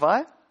like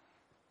Levi,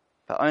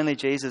 but only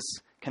Jesus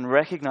can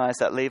recognize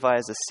that Levi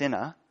is a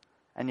sinner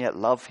and yet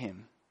love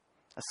him,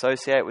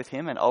 associate with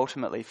him, and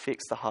ultimately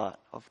fix the heart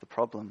of the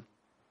problem.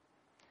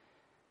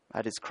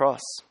 At his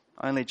cross,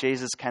 only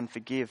Jesus can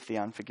forgive the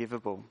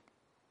unforgivable.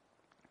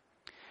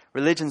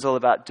 Religion's all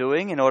about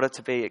doing in order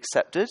to be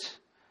accepted.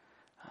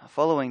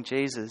 Following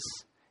Jesus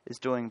is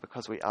doing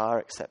because we are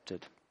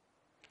accepted.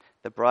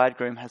 The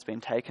bridegroom has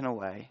been taken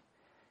away.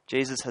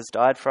 Jesus has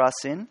died for our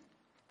sin.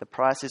 The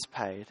price is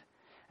paid,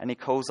 and he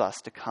calls us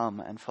to come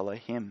and follow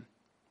him.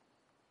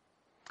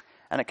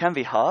 And it can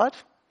be hard.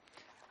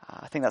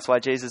 I think that's why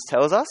Jesus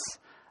tells us,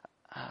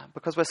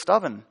 because we're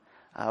stubborn.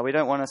 We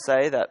don't want to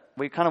say that,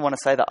 we kind of want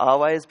to say that our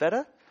way is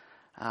better.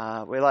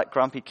 We're like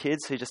grumpy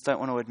kids who just don't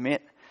want to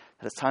admit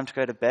that it's time to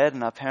go to bed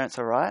and our parents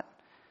are right.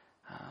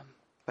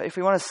 But if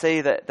we want to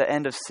see the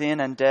end of sin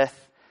and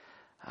death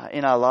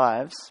in our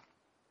lives,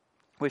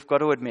 we've got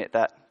to admit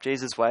that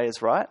Jesus' way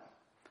is right.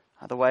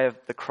 The way of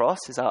the cross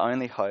is our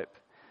only hope,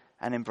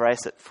 and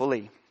embrace it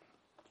fully.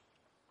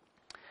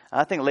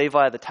 I think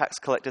Levi, the tax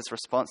collector's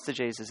response to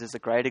Jesus, is a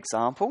great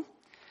example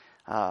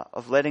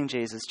of letting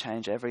Jesus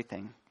change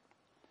everything.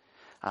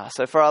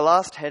 So for our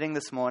last heading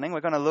this morning, we're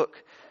going to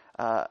look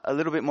a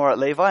little bit more at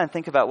Levi and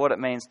think about what it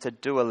means to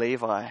do a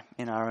Levi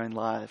in our own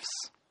lives.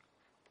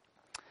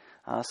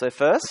 So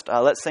first,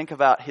 let's think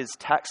about his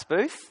tax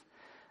booth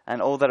and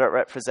all that it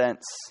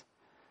represents.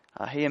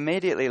 He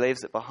immediately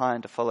leaves it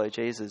behind to follow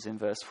Jesus in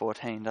verse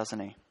 14, doesn't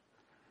he?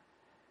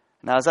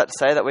 Now, is that to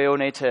say that we all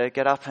need to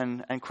get up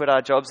and quit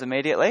our jobs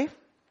immediately?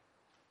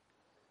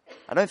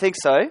 I don't think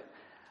so.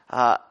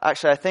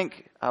 Actually, I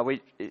think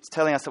it's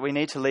telling us that we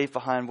need to leave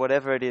behind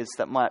whatever it is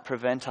that might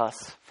prevent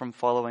us from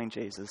following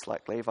Jesus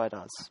like Levi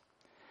does.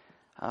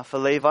 For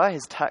Levi,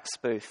 his tax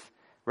booth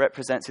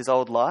represents his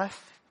old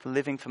life, for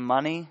living for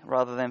money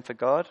rather than for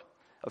God,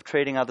 of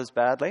treating others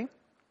badly.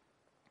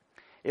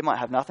 It might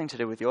have nothing to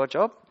do with your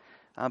job,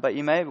 but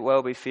you may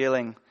well be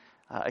feeling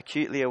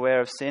acutely aware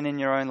of sin in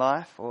your own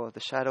life, or the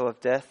shadow of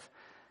death,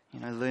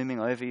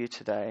 looming over you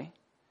today.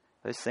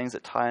 Those things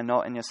that tie a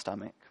knot in your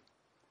stomach.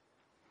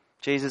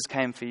 Jesus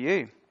came for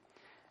you,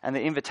 and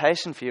the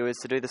invitation for you is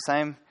to do the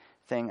same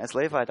thing as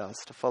Levi does,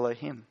 to follow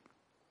him.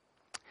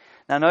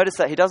 Now notice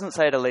that he doesn't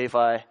say to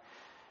Levi,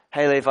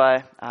 "Hey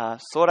Levi,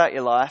 sort out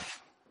your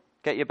life,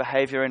 get your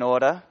behavior in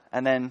order,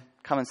 and then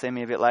come and see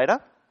me a bit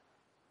later."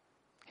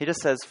 He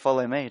just says,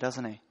 "Follow me,"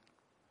 doesn't he?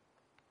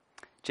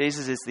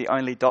 Jesus is the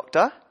only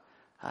doctor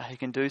who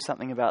can do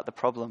something about the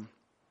problem.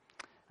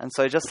 And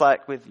so just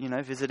like with,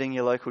 visiting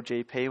your local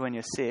GP when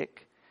you're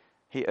sick,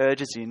 he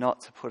urges you not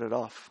to put it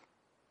off.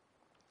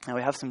 Now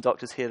we have some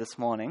doctors here this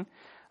morning.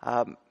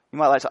 You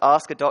might like to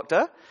ask a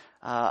doctor.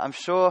 I'm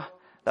sure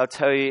they'll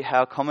tell you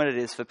how common it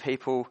is for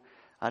people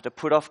to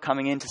put off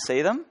coming in to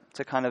see them,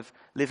 to kind of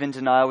live in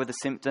denial with the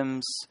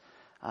symptoms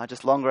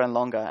just longer and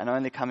longer, and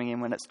only coming in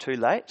when it's too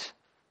late.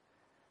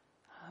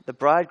 The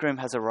bridegroom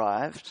has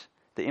arrived.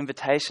 The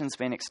invitation's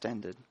been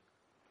extended.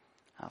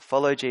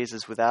 Follow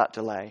Jesus without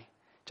delay,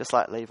 just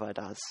like Levi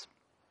does.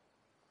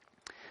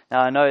 Now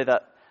I know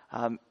that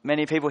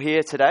many people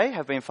here today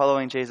have been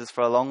following Jesus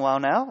for a long while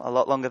now, a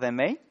lot longer than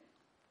me.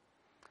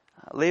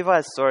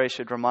 Levi's story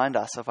should remind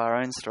us of our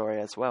own story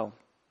as well.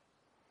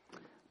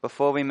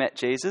 Before we met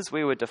Jesus,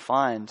 we were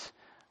defined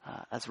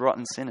as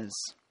rotten sinners,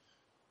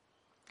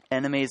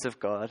 enemies of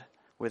God,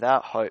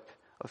 without hope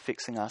of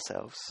fixing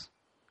ourselves.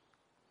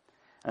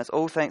 And it's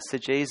all thanks to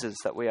Jesus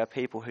that we are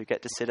people who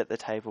get to sit at the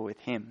table with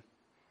him.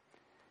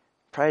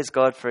 Praise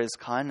God for his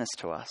kindness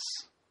to us.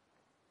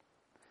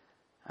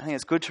 I think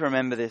it's good to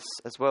remember this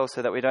as well,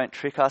 so that we don't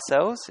trick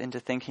ourselves into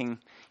thinking,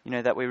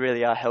 that we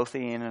really are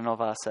healthy in and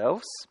of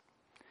ourselves.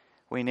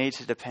 We need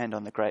to depend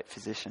on the great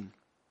physician.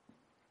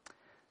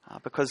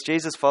 Because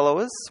Jesus'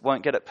 followers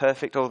won't get it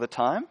perfect all the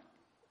time.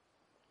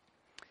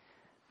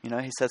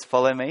 He says,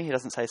 "Follow me." He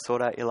doesn't say,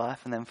 "Sort out your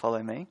life and then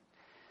follow me."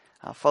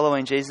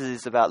 Following Jesus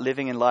is about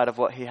living in light of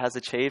what he has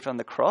achieved on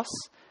the cross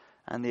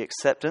and the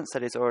acceptance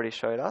that he's already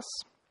showed us.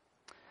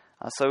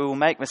 So we will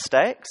make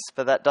mistakes,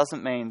 but that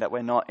doesn't mean that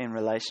we're not in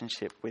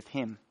relationship with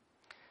him.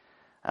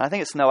 And I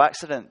think it's no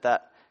accident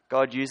that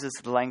God uses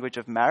the language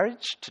of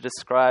marriage to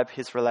describe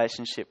his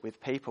relationship with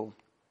people.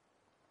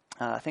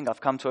 I think I've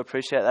come to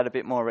appreciate that a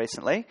bit more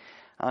recently,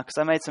 because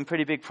I made some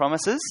pretty big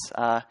promises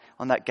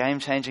on that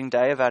game-changing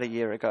day about a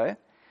year ago.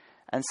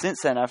 And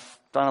since then, I've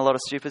done a lot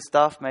of stupid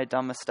stuff, made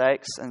dumb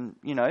mistakes, and,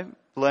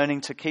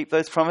 learning to keep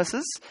those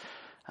promises.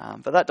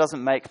 But that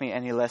doesn't make me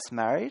any less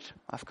married,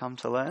 I've come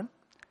to learn.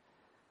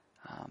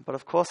 But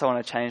of course I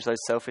want to change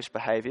those selfish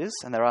behaviours,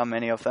 and there are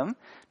many of them,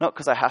 not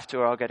because I have to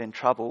or I'll get in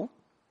trouble,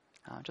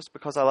 just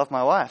because I love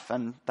my wife,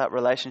 and that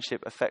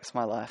relationship affects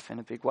my life in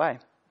a big way.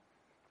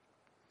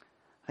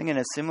 I think in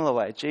a similar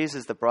way,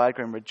 Jesus, the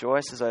bridegroom,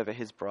 rejoices over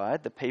his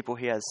bride, the people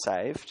he has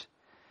saved.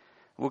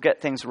 We'll get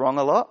things wrong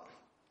a lot,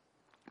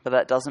 but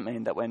that doesn't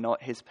mean that we're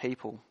not his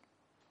people.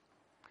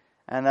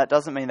 And that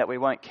doesn't mean that we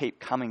won't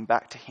keep coming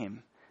back to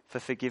him for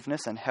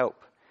forgiveness and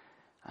help.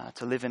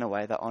 to live in a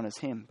way that honours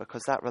him,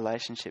 because that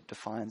relationship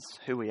defines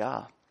who we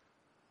are.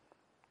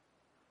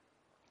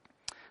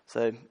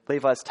 So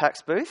Levi's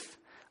tax booth.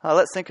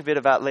 Let's think a bit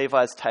about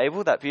Levi's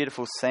table, that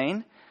beautiful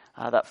scene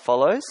that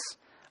follows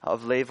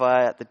of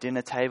Levi at the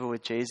dinner table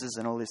with Jesus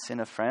and all his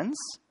sinner friends.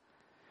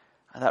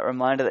 That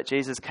reminder that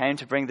Jesus came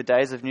to bring the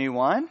days of new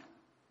wine.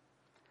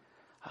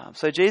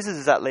 So Jesus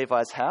is at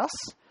Levi's house.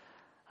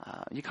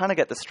 You kind of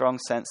get the strong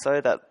sense,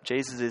 though, that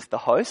Jesus is the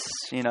host.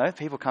 You know,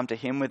 people come to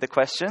him with the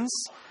questions.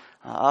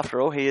 After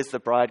all, he is the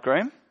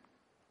bridegroom.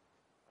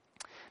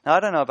 Now, I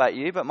don't know about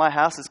you, but my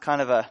house is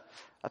kind of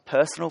a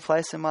personal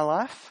place in my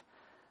life.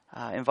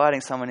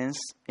 Inviting someone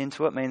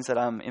into it means that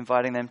I'm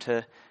inviting them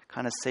to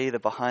kind of see the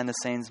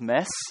behind-the-scenes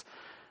mess,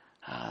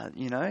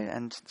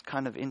 and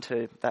kind of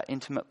into that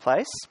intimate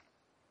place.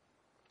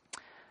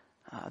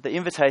 The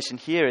invitation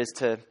here is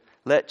to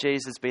let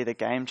Jesus be the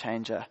game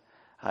changer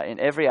in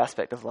every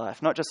aspect of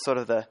life, not just sort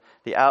of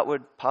the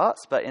outward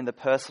parts, but in the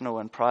personal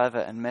and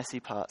private and messy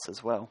parts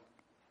as well.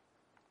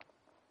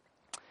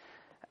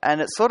 And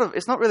it's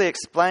not really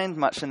explained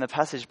much in the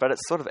passage, but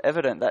it's sort of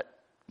evident that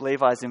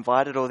Levi's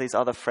invited all these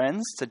other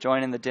friends to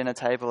join in the dinner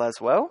table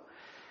as well.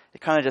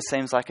 It kind of just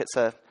seems like it's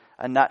a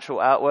natural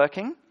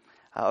outworking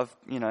of,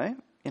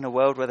 in a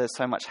world where there's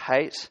so much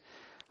hate,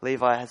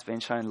 Levi has been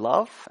shown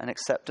love and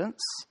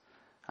acceptance,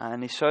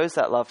 and he shows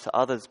that love to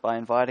others by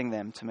inviting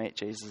them to meet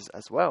Jesus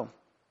as well.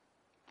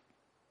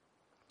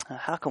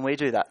 How can we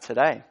do that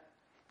today?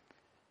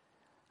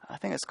 I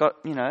think it's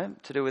got,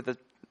 to do with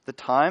the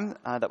time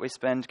that we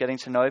spend getting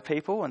to know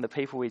people and the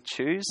people we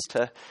choose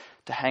to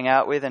hang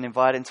out with and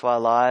invite into our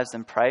lives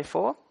and pray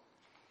for.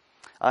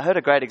 I heard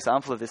a great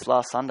example of this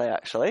last Sunday,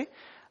 actually.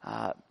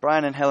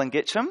 Brian and Helen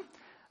Gitcham,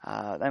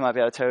 they might be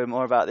able to tell you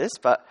more about this,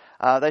 but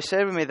they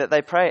shared with me that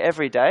they pray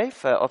every day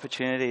for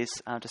opportunities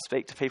to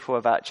speak to people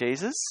about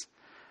Jesus.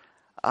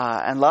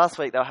 And last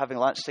week they were having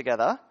lunch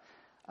together,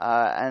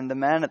 and the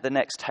man at the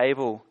next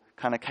table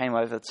kind of came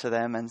over to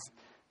them and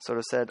sort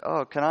of said,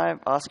 "Oh, can I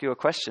ask you a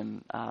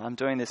question? I'm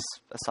doing this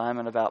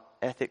assignment about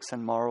ethics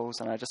and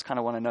morals, and I just kind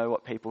of want to know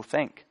what people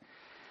think."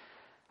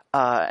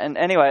 And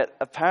anyway,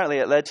 apparently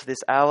it led to this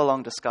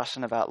hour-long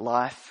discussion about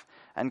life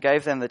and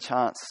gave them the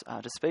chance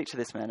to speak to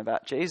this man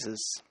about Jesus.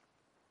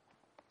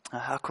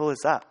 How cool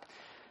is that?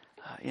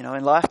 In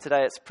life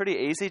today, it's pretty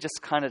easy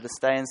just kind of to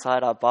stay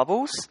inside our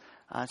bubbles,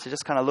 to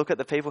just kind of look at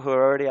the people who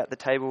are already at the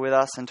table with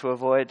us and to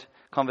avoid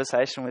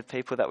conversation with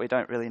people that we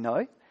don't really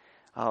know,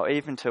 or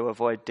even to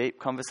avoid deep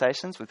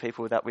conversations with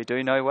people that we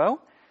do know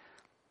well.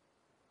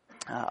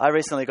 I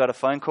recently got a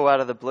phone call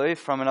out of the blue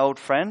from an old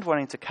friend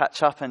wanting to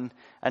catch up and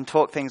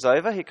talk things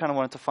over. He kind of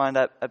wanted to find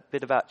out a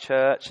bit about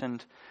church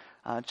and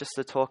just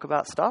to talk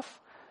about stuff.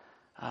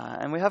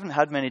 And we haven't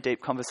had many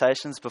deep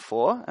conversations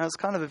before. And it was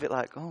kind of a bit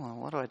like, oh,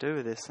 what do I do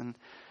with this? And,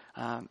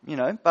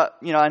 but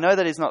I know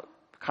that he's not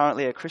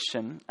currently a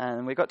Christian.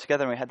 And we got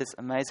together and we had this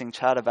amazing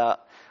chat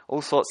about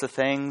all sorts of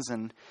things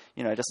and,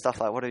 just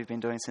stuff like what have you been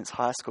doing since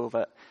high school,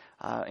 but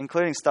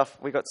including stuff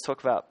we got to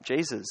talk about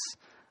Jesus.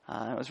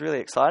 It was really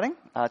exciting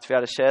to be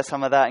able to share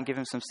some of that and give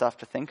him some stuff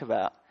to think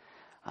about.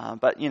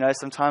 But,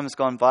 some time has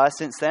gone by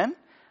since then,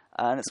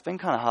 and it's been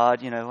kind of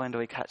hard, when do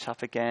we catch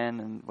up again,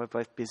 and we're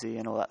both busy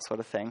and all that sort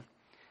of thing.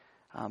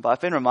 But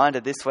I've been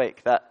reminded this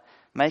week that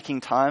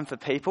making time for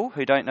people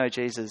who don't know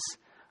Jesus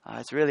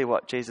is really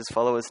what Jesus'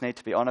 followers need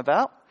to be on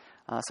about.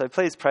 So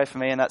please pray for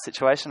me in that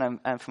situation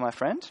and for my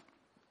friend.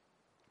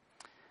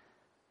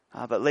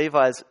 But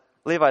Levi's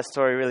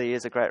story really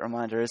is a great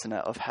reminder, isn't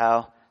it, of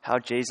how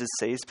Jesus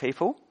sees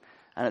people.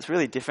 And it's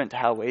really different to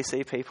how we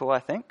see people, I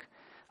think,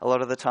 a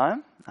lot of the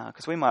time.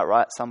 Because we might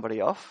write somebody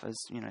off as,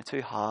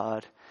 too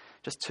hard,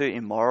 just too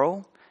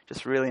immoral,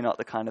 just really not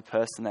the kind of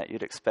person that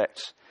you'd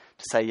expect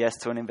to say yes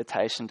to an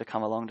invitation to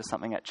come along to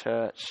something at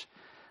church.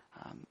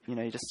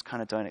 You just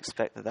kind of don't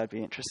expect that they'd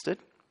be interested.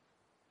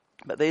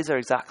 But these are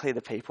exactly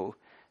the people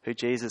who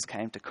Jesus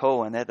came to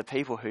call, and they're the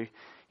people who,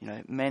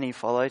 many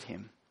followed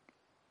him.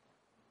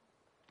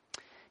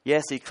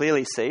 Yes, he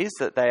clearly sees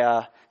that they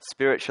are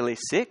spiritually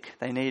sick.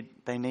 They need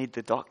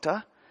the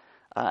doctor.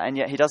 And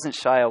yet he doesn't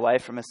shy away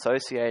from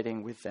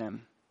associating with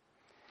them.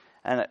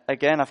 And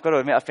again, I've got to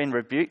admit, I've been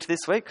rebuked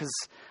this week because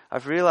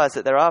I've realized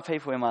that there are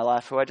people in my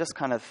life who I just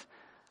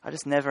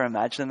never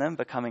imagine them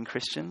becoming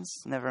Christians,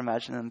 never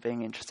imagine them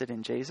being interested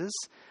in Jesus.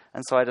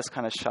 And so I just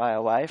kind of shy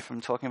away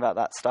from talking about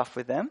that stuff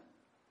with them.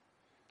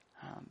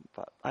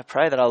 But I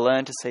pray that I'll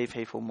learn to see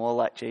people more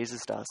like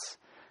Jesus does.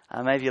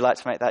 Maybe you'd like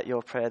to make that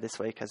your prayer this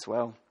week as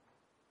well.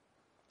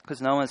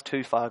 Because no one's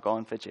too far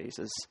gone for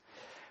Jesus.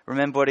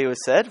 Remember what he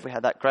was said? We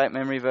had that great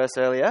memory verse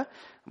earlier.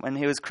 When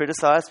he was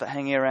criticised for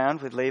hanging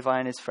around with Levi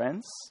and his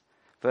friends.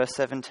 Verse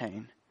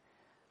 17.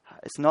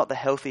 It's not the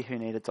healthy who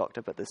need a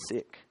doctor, but the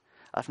sick.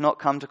 I've not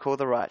come to call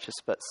the righteous,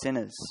 but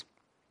sinners.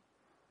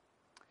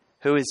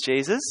 Who is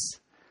Jesus?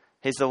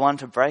 He's the one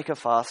to break a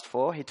fast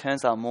for. He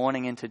turns our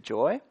mourning into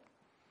joy.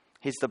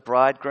 He's the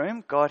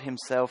bridegroom, God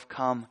himself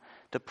come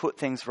to put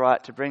things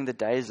right, to bring the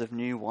days of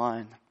new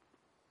wine.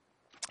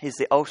 He's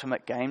the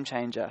ultimate game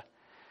changer,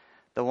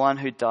 the one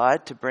who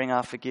died to bring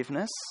our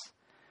forgiveness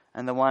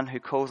and the one who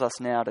calls us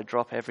now to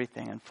drop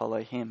everything and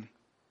follow him.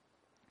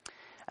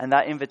 And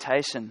that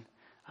invitation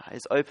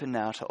is open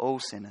now to all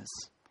sinners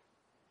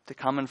to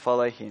come and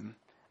follow him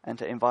and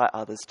to invite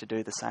others to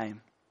do the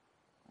same.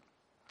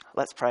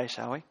 Let's pray,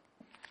 shall we?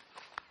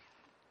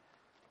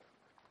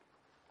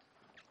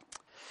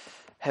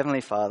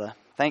 Heavenly Father,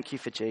 thank you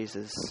for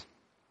Jesus.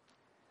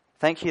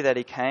 Thank you that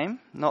he came,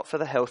 not for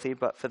the healthy,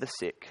 but for the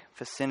sick,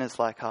 for sinners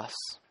like us.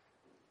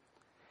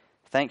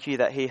 Thank you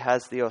that he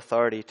has the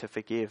authority to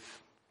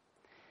forgive.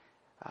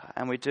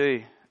 And we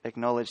do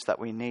acknowledge that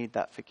we need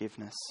that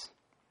forgiveness.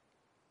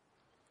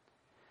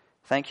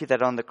 Thank you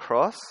that on the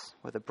cross,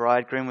 where the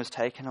bridegroom was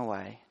taken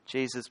away,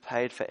 Jesus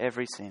paid for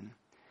every sin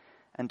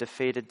and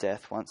defeated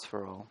death once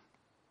for all.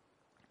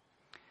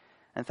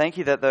 And thank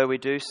you that though we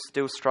do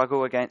still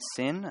struggle against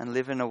sin and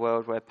live in a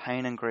world where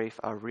pain and grief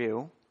are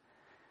real,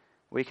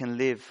 we can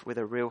live with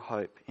a real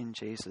hope in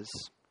Jesus.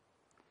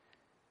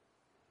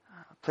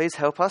 Please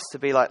help us to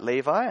be like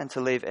Levi and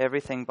to leave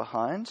everything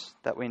behind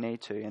that we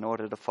need to in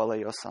order to follow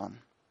your Son.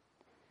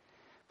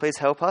 Please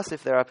help us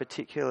if there are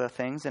particular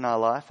things in our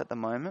life at the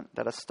moment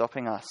that are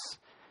stopping us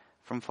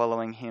from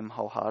following him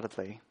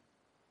wholeheartedly.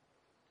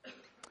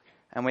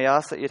 And we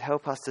ask that you'd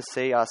help us to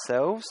see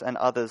ourselves and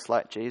others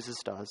like Jesus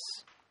does.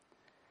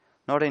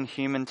 Not in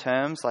human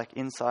terms like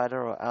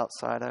insider or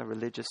outsider,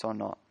 religious or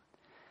not,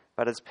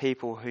 but as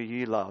people who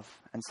you love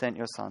and sent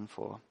your Son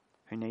for,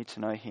 who need to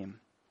know him.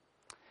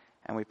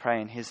 And we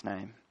pray in his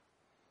name.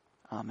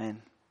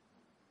 Amen.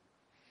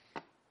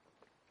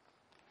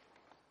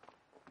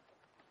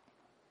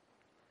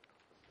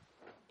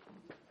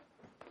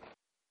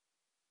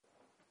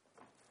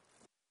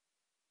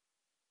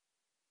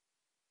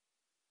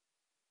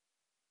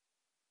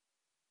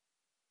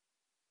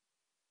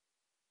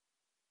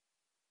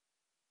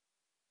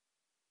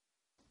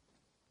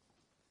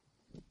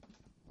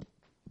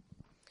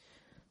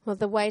 Well,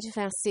 the weight of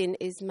our sin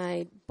is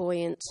made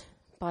buoyant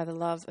by the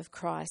love of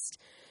Christ.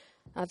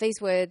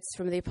 These words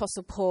from the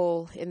Apostle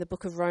Paul in the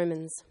book of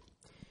Romans.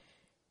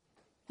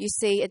 You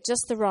see, at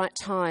just the right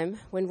time,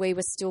 when we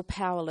were still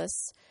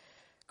powerless,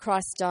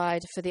 Christ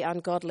died for the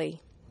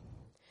ungodly.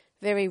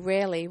 Very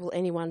rarely will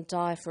anyone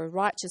die for a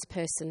righteous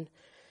person,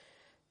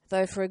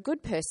 though for a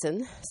good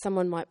person,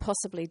 someone might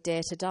possibly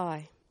dare to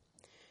die.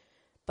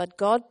 But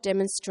God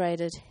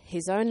demonstrated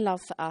his own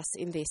love for us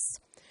in this: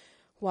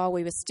 while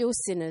we were still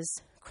sinners,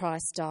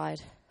 Christ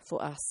died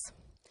for us.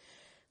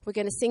 We're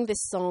going to sing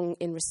this song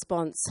in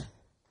response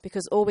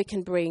because all we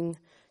can bring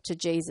to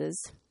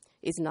Jesus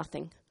is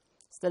nothing.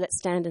 So let's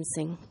stand and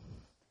sing.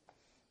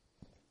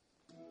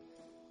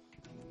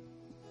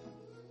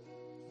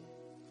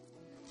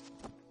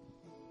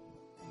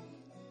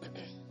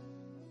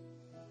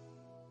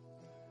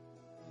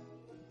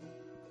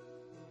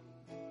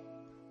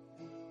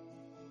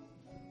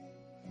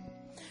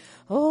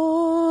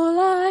 All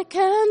I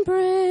can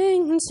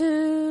bring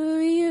to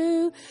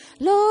you,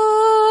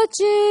 Lord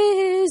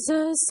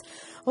Jesus,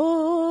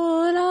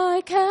 all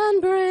I can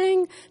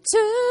bring to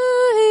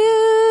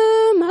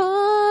you,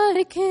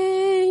 my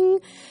King,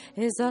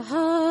 is a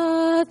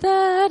heart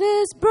that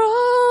is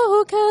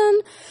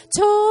broken,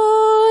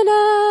 torn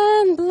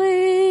and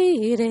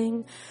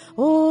bleeding.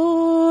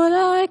 All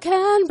I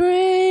can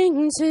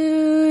bring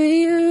to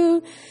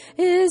you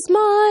is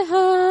my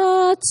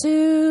heart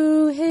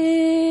to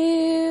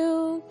heal.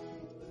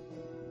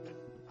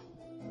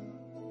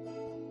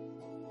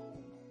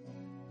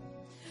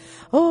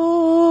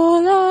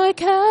 All I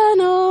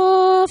can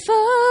offer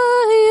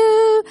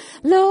you,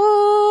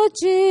 Lord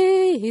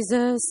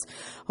Jesus,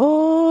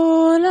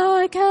 all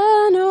I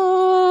can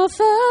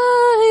offer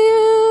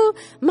you,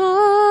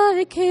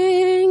 my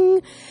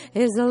King,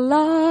 is a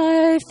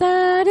life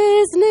that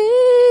is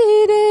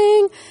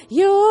needing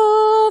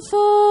your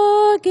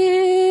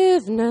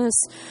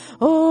forgiveness.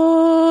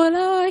 All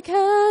I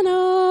can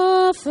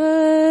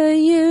offer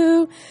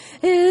you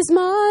is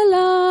my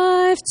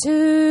life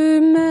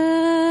to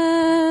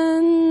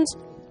mend.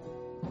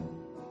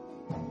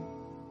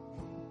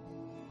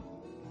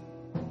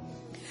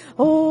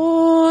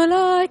 All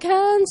I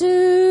can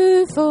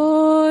do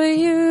for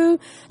you,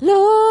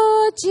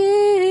 Lord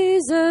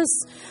Jesus,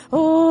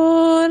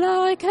 all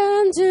I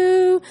can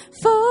do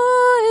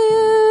for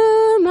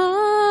you,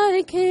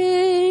 my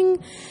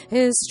King,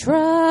 is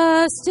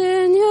trust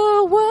in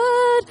your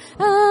word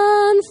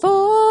and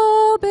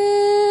fall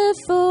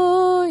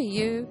before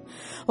you.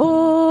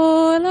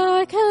 All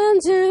I can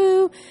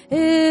do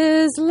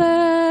is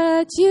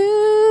let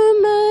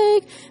you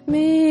make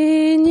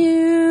me new.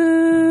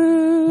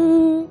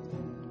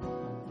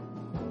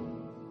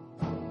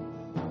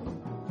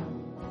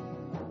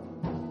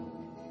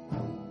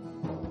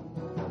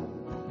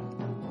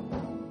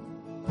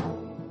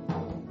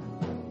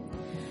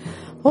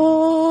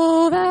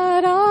 All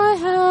that I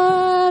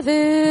have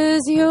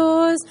is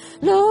yours,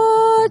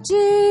 Lord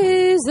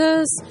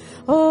Jesus.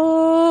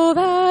 All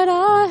that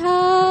I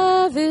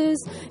have is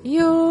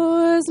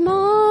yours,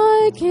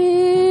 my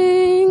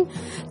King.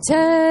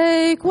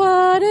 Take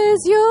what is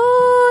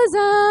yours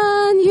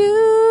and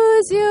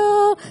use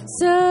your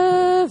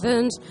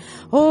servant.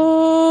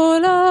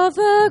 All of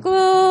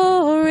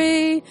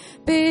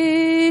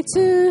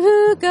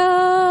to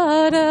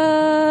God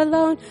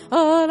alone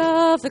all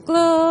of the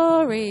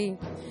glory.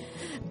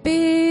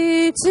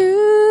 Be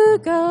to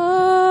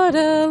God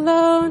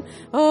alone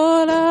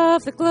all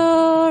of the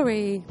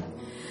glory.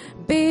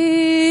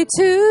 Be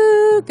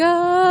to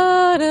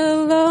God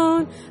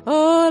alone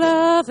all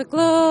of the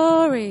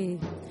glory.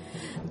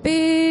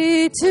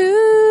 Be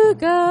to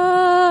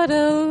God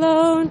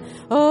alone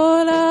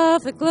all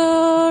of the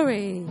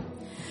glory.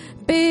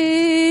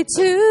 Be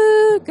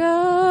to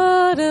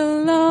God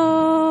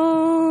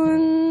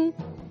alone.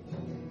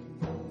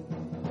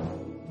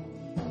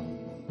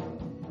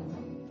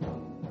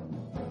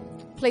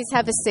 Please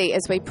have a seat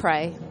as we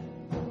pray.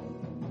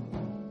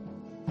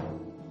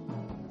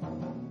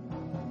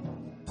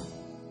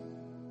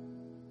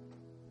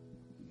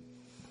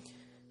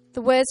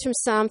 The words from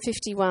Psalm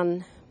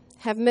 51.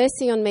 Have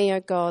mercy on me, O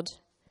God,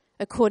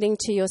 according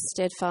to your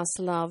steadfast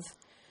love,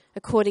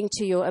 according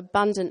to your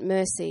abundant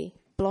mercy,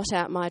 blot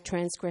out my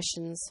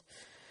transgressions.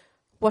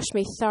 Wash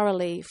me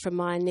thoroughly from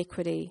my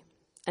iniquity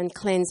and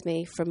cleanse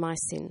me from my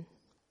sin.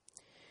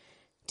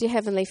 Dear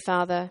Heavenly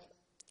Father,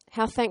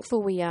 how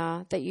thankful we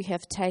are that you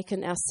have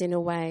taken our sin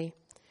away,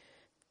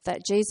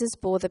 that Jesus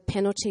bore the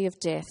penalty of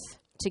death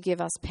to give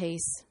us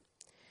peace.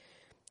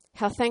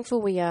 How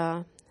thankful we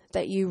are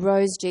that you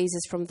rose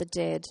Jesus from the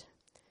dead,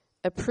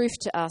 a proof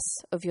to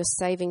us of your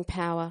saving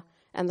power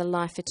and the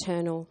life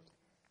eternal.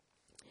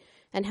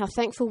 And how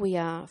thankful we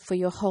are for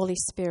your Holy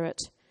Spirit,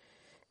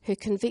 who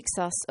convicts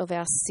us of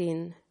our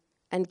sin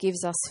and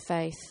gives us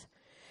faith,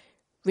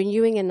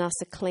 renewing in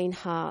us a clean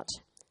heart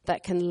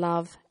that can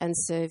love and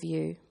serve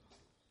you.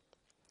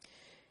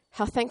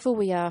 How thankful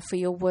we are for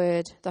your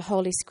word, the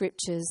Holy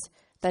Scriptures,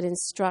 that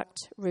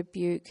instruct,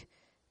 rebuke,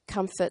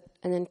 comfort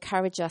and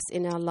encourage us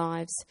in our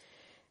lives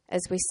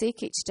as we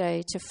seek each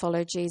day to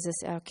follow Jesus,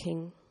 our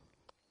King.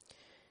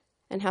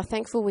 And how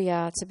thankful we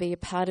are to be a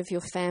part of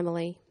your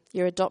family,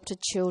 your adopted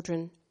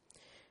children,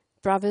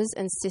 brothers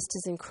and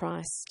sisters in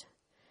Christ.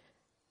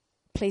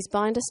 Please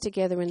bind us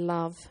together in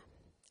love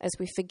as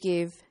we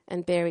forgive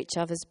and bear each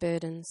other's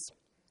burdens.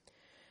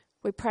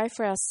 We pray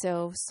for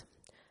ourselves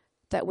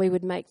that we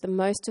would make the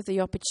most of the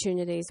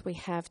opportunities we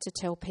have to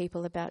tell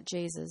people about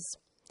Jesus,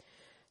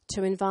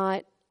 to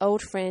invite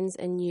old friends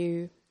and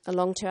new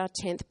along to our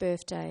 10th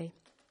birthday,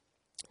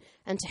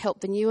 and to help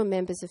the newer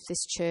members of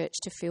this church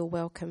to feel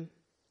welcome.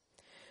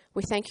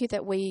 We thank you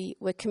that we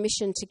were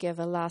commissioned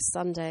together last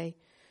Sunday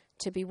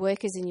to be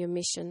workers in your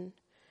mission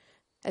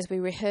as we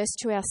rehearse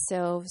to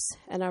ourselves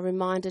and are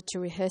reminded to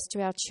rehearse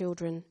to our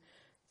children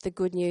the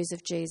good news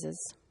of Jesus.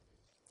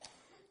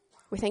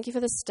 We thank you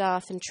for the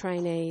staff and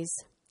trainees.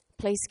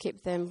 Please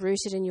keep them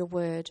rooted in your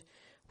word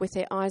with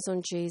their eyes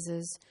on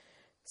Jesus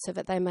so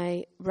that they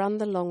may run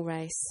the long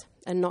race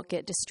and not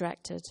get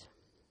distracted.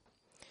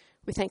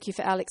 We thank you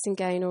for Alex and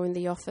Gaynor in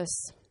the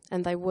office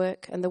and the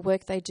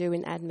work they do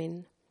in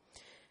admin.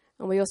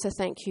 And we also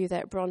thank you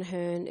that Bron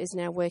Hearn is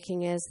now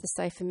working as the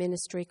Safer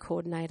Ministry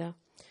Coordinator.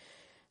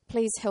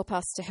 Please help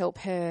us to help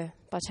her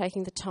by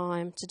taking the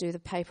time to do the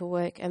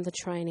paperwork and the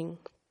training.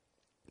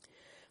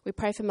 We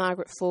pray for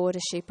Margaret Ford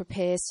as she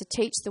prepares to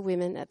teach the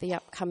women at the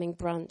upcoming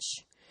brunch,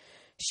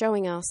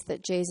 showing us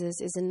that Jesus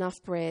is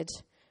enough bread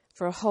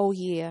for a whole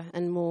year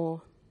and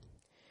more.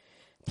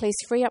 Please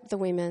free up the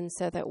women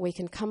so that we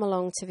can come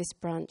along to this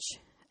brunch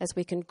as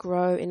we can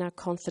grow in our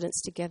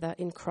confidence together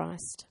in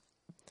Christ.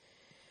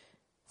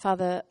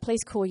 Father,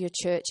 please call your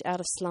church out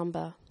of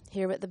slumber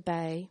here at the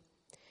Bay,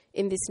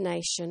 in this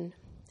nation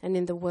and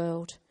in the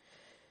world.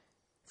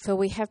 For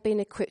we have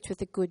been equipped with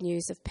the good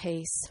news of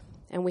peace,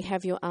 and we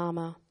have your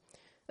armour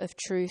of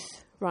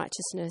truth,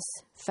 righteousness,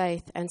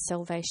 faith and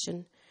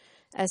salvation,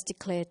 as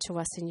declared to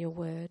us in your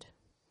word.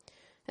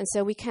 And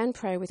so we can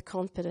pray with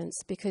confidence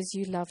because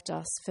you loved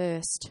us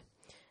first,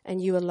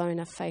 and you alone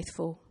are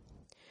faithful.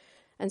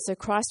 And so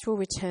Christ will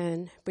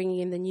return, bringing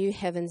in the new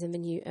heavens and the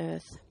new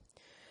earth.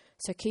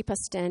 So keep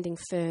us standing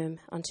firm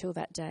until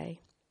that day.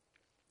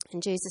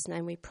 In Jesus'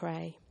 name we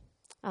pray.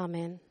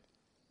 Amen.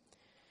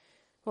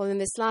 Well, in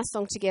this last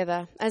song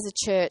together, as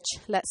a church,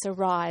 let's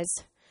arise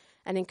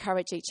and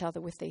encourage each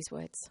other with these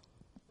words.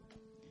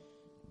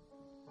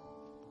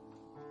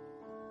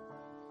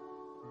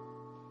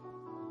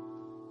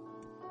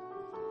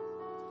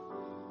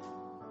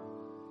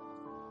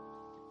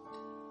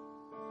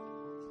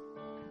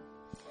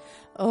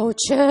 Oh,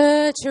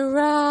 church,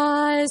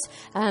 arise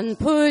and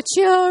put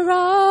your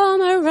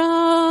armour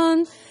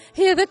on.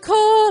 Hear the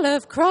call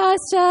of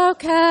Christ our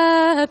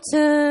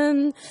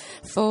captain.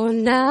 For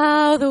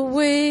now the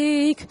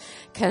weak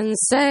can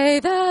say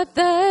that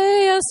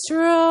they are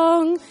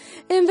strong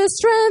in the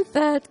strength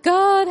that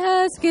God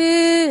has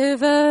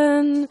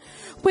given.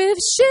 With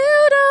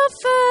shield of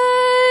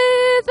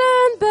faith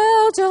and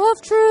belt of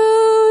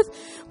truth,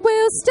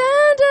 we'll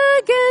stand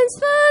against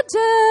the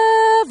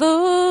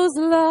devil's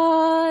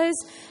lies.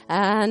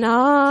 An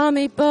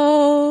army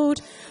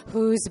bold,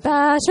 whose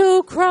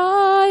battle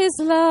cry is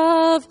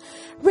love,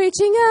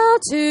 reaching out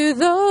to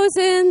those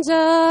in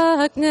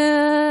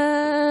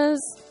darkness.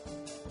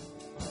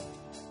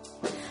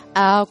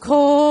 Our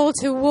call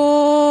to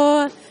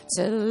war,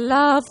 to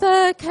love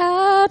the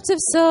captive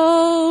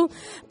soul,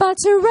 but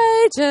to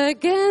rage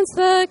against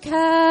the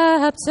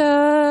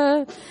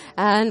captor,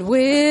 and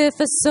with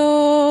a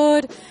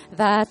sword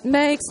that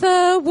makes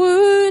the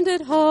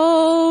wounded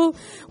whole,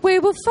 we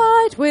will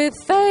fight with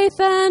faith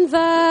and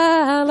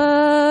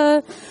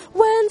valor.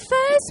 When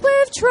faced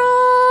with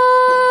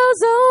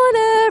trials on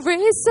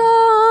every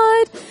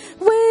side,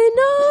 we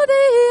know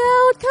the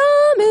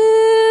outcome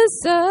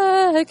is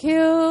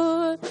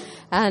secure,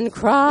 and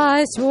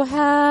Christ will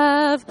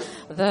have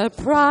the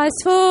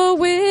price for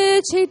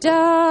which he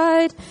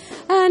died,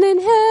 an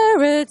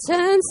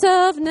inheritance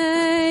of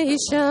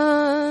nations.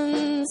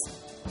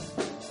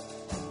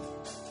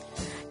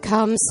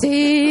 Come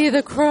see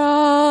the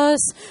cross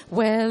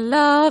where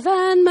love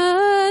and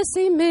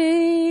mercy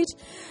meet,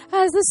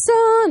 as the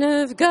Son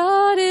of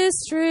God is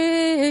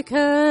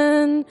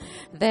stricken.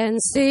 Then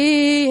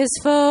see his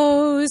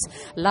foes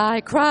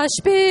lie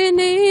crushed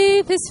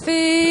beneath his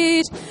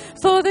feet,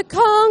 for the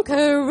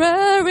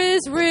conqueror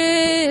is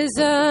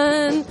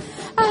risen.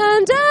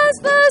 And as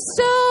the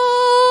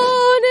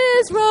stone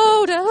is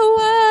rolled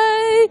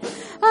away,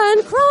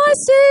 and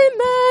Christ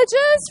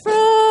emerges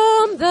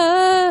from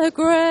the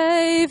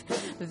grave,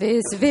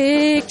 this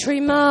victory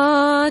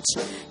march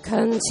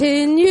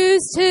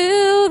continues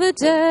till the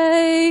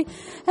day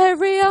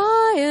every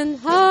eye and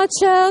heart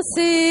shall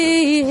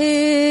see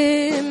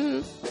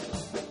him.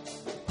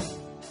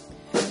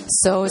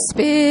 So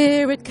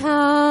Spirit,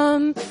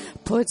 come,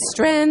 put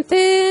strength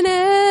in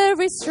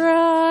every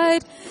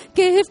stride,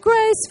 give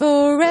grace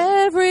for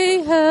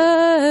every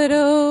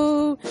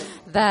hurdle,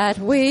 that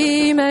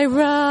we may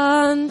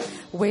run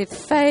with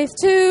faith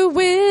to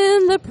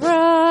win the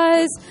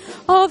prize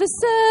of a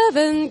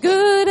servant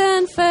good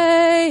and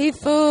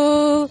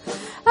faithful.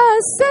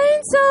 As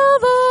saints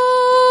of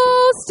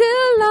old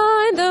still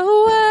line the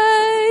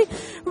way,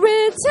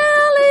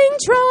 retelling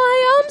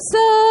triumphs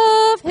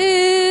of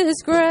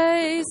his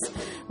grace,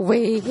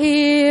 we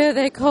hear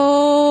their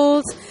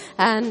calls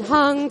and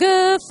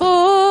hunger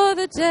for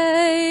the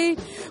day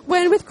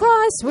when with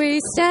Christ we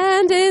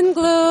stand in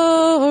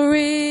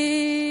glory.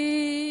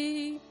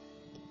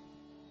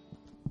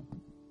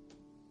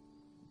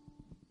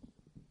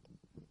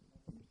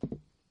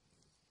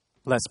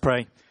 Let's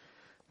pray.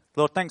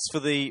 Lord, thanks for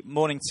the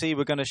morning tea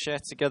we're going to share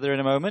together in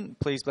a moment.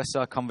 Please bless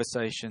our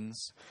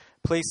conversations.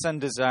 Please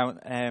send us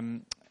out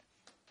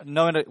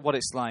knowing what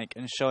it's like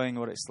and showing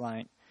what it's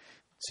like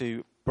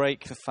to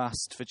break the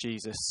fast for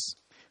Jesus,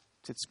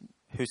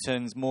 who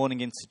turns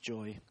mourning into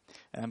joy.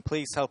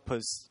 Please help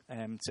us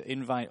to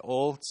invite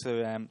all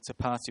to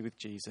party with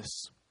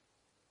Jesus.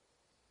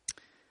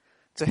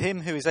 To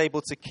him who is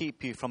able to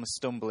keep you from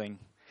stumbling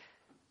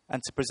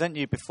and to present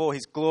you before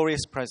his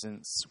glorious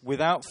presence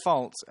without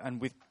fault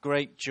and with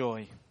great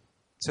joy.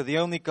 To the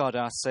only God,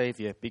 our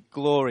Saviour, be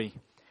glory,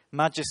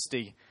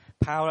 majesty,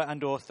 power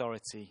and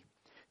authority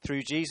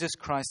through Jesus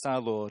Christ our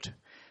Lord,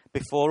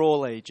 before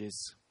all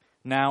ages,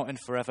 now and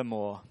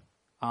forevermore.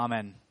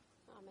 Amen.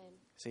 Amen.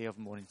 See you over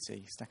morning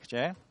tea. Stack a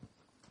chair.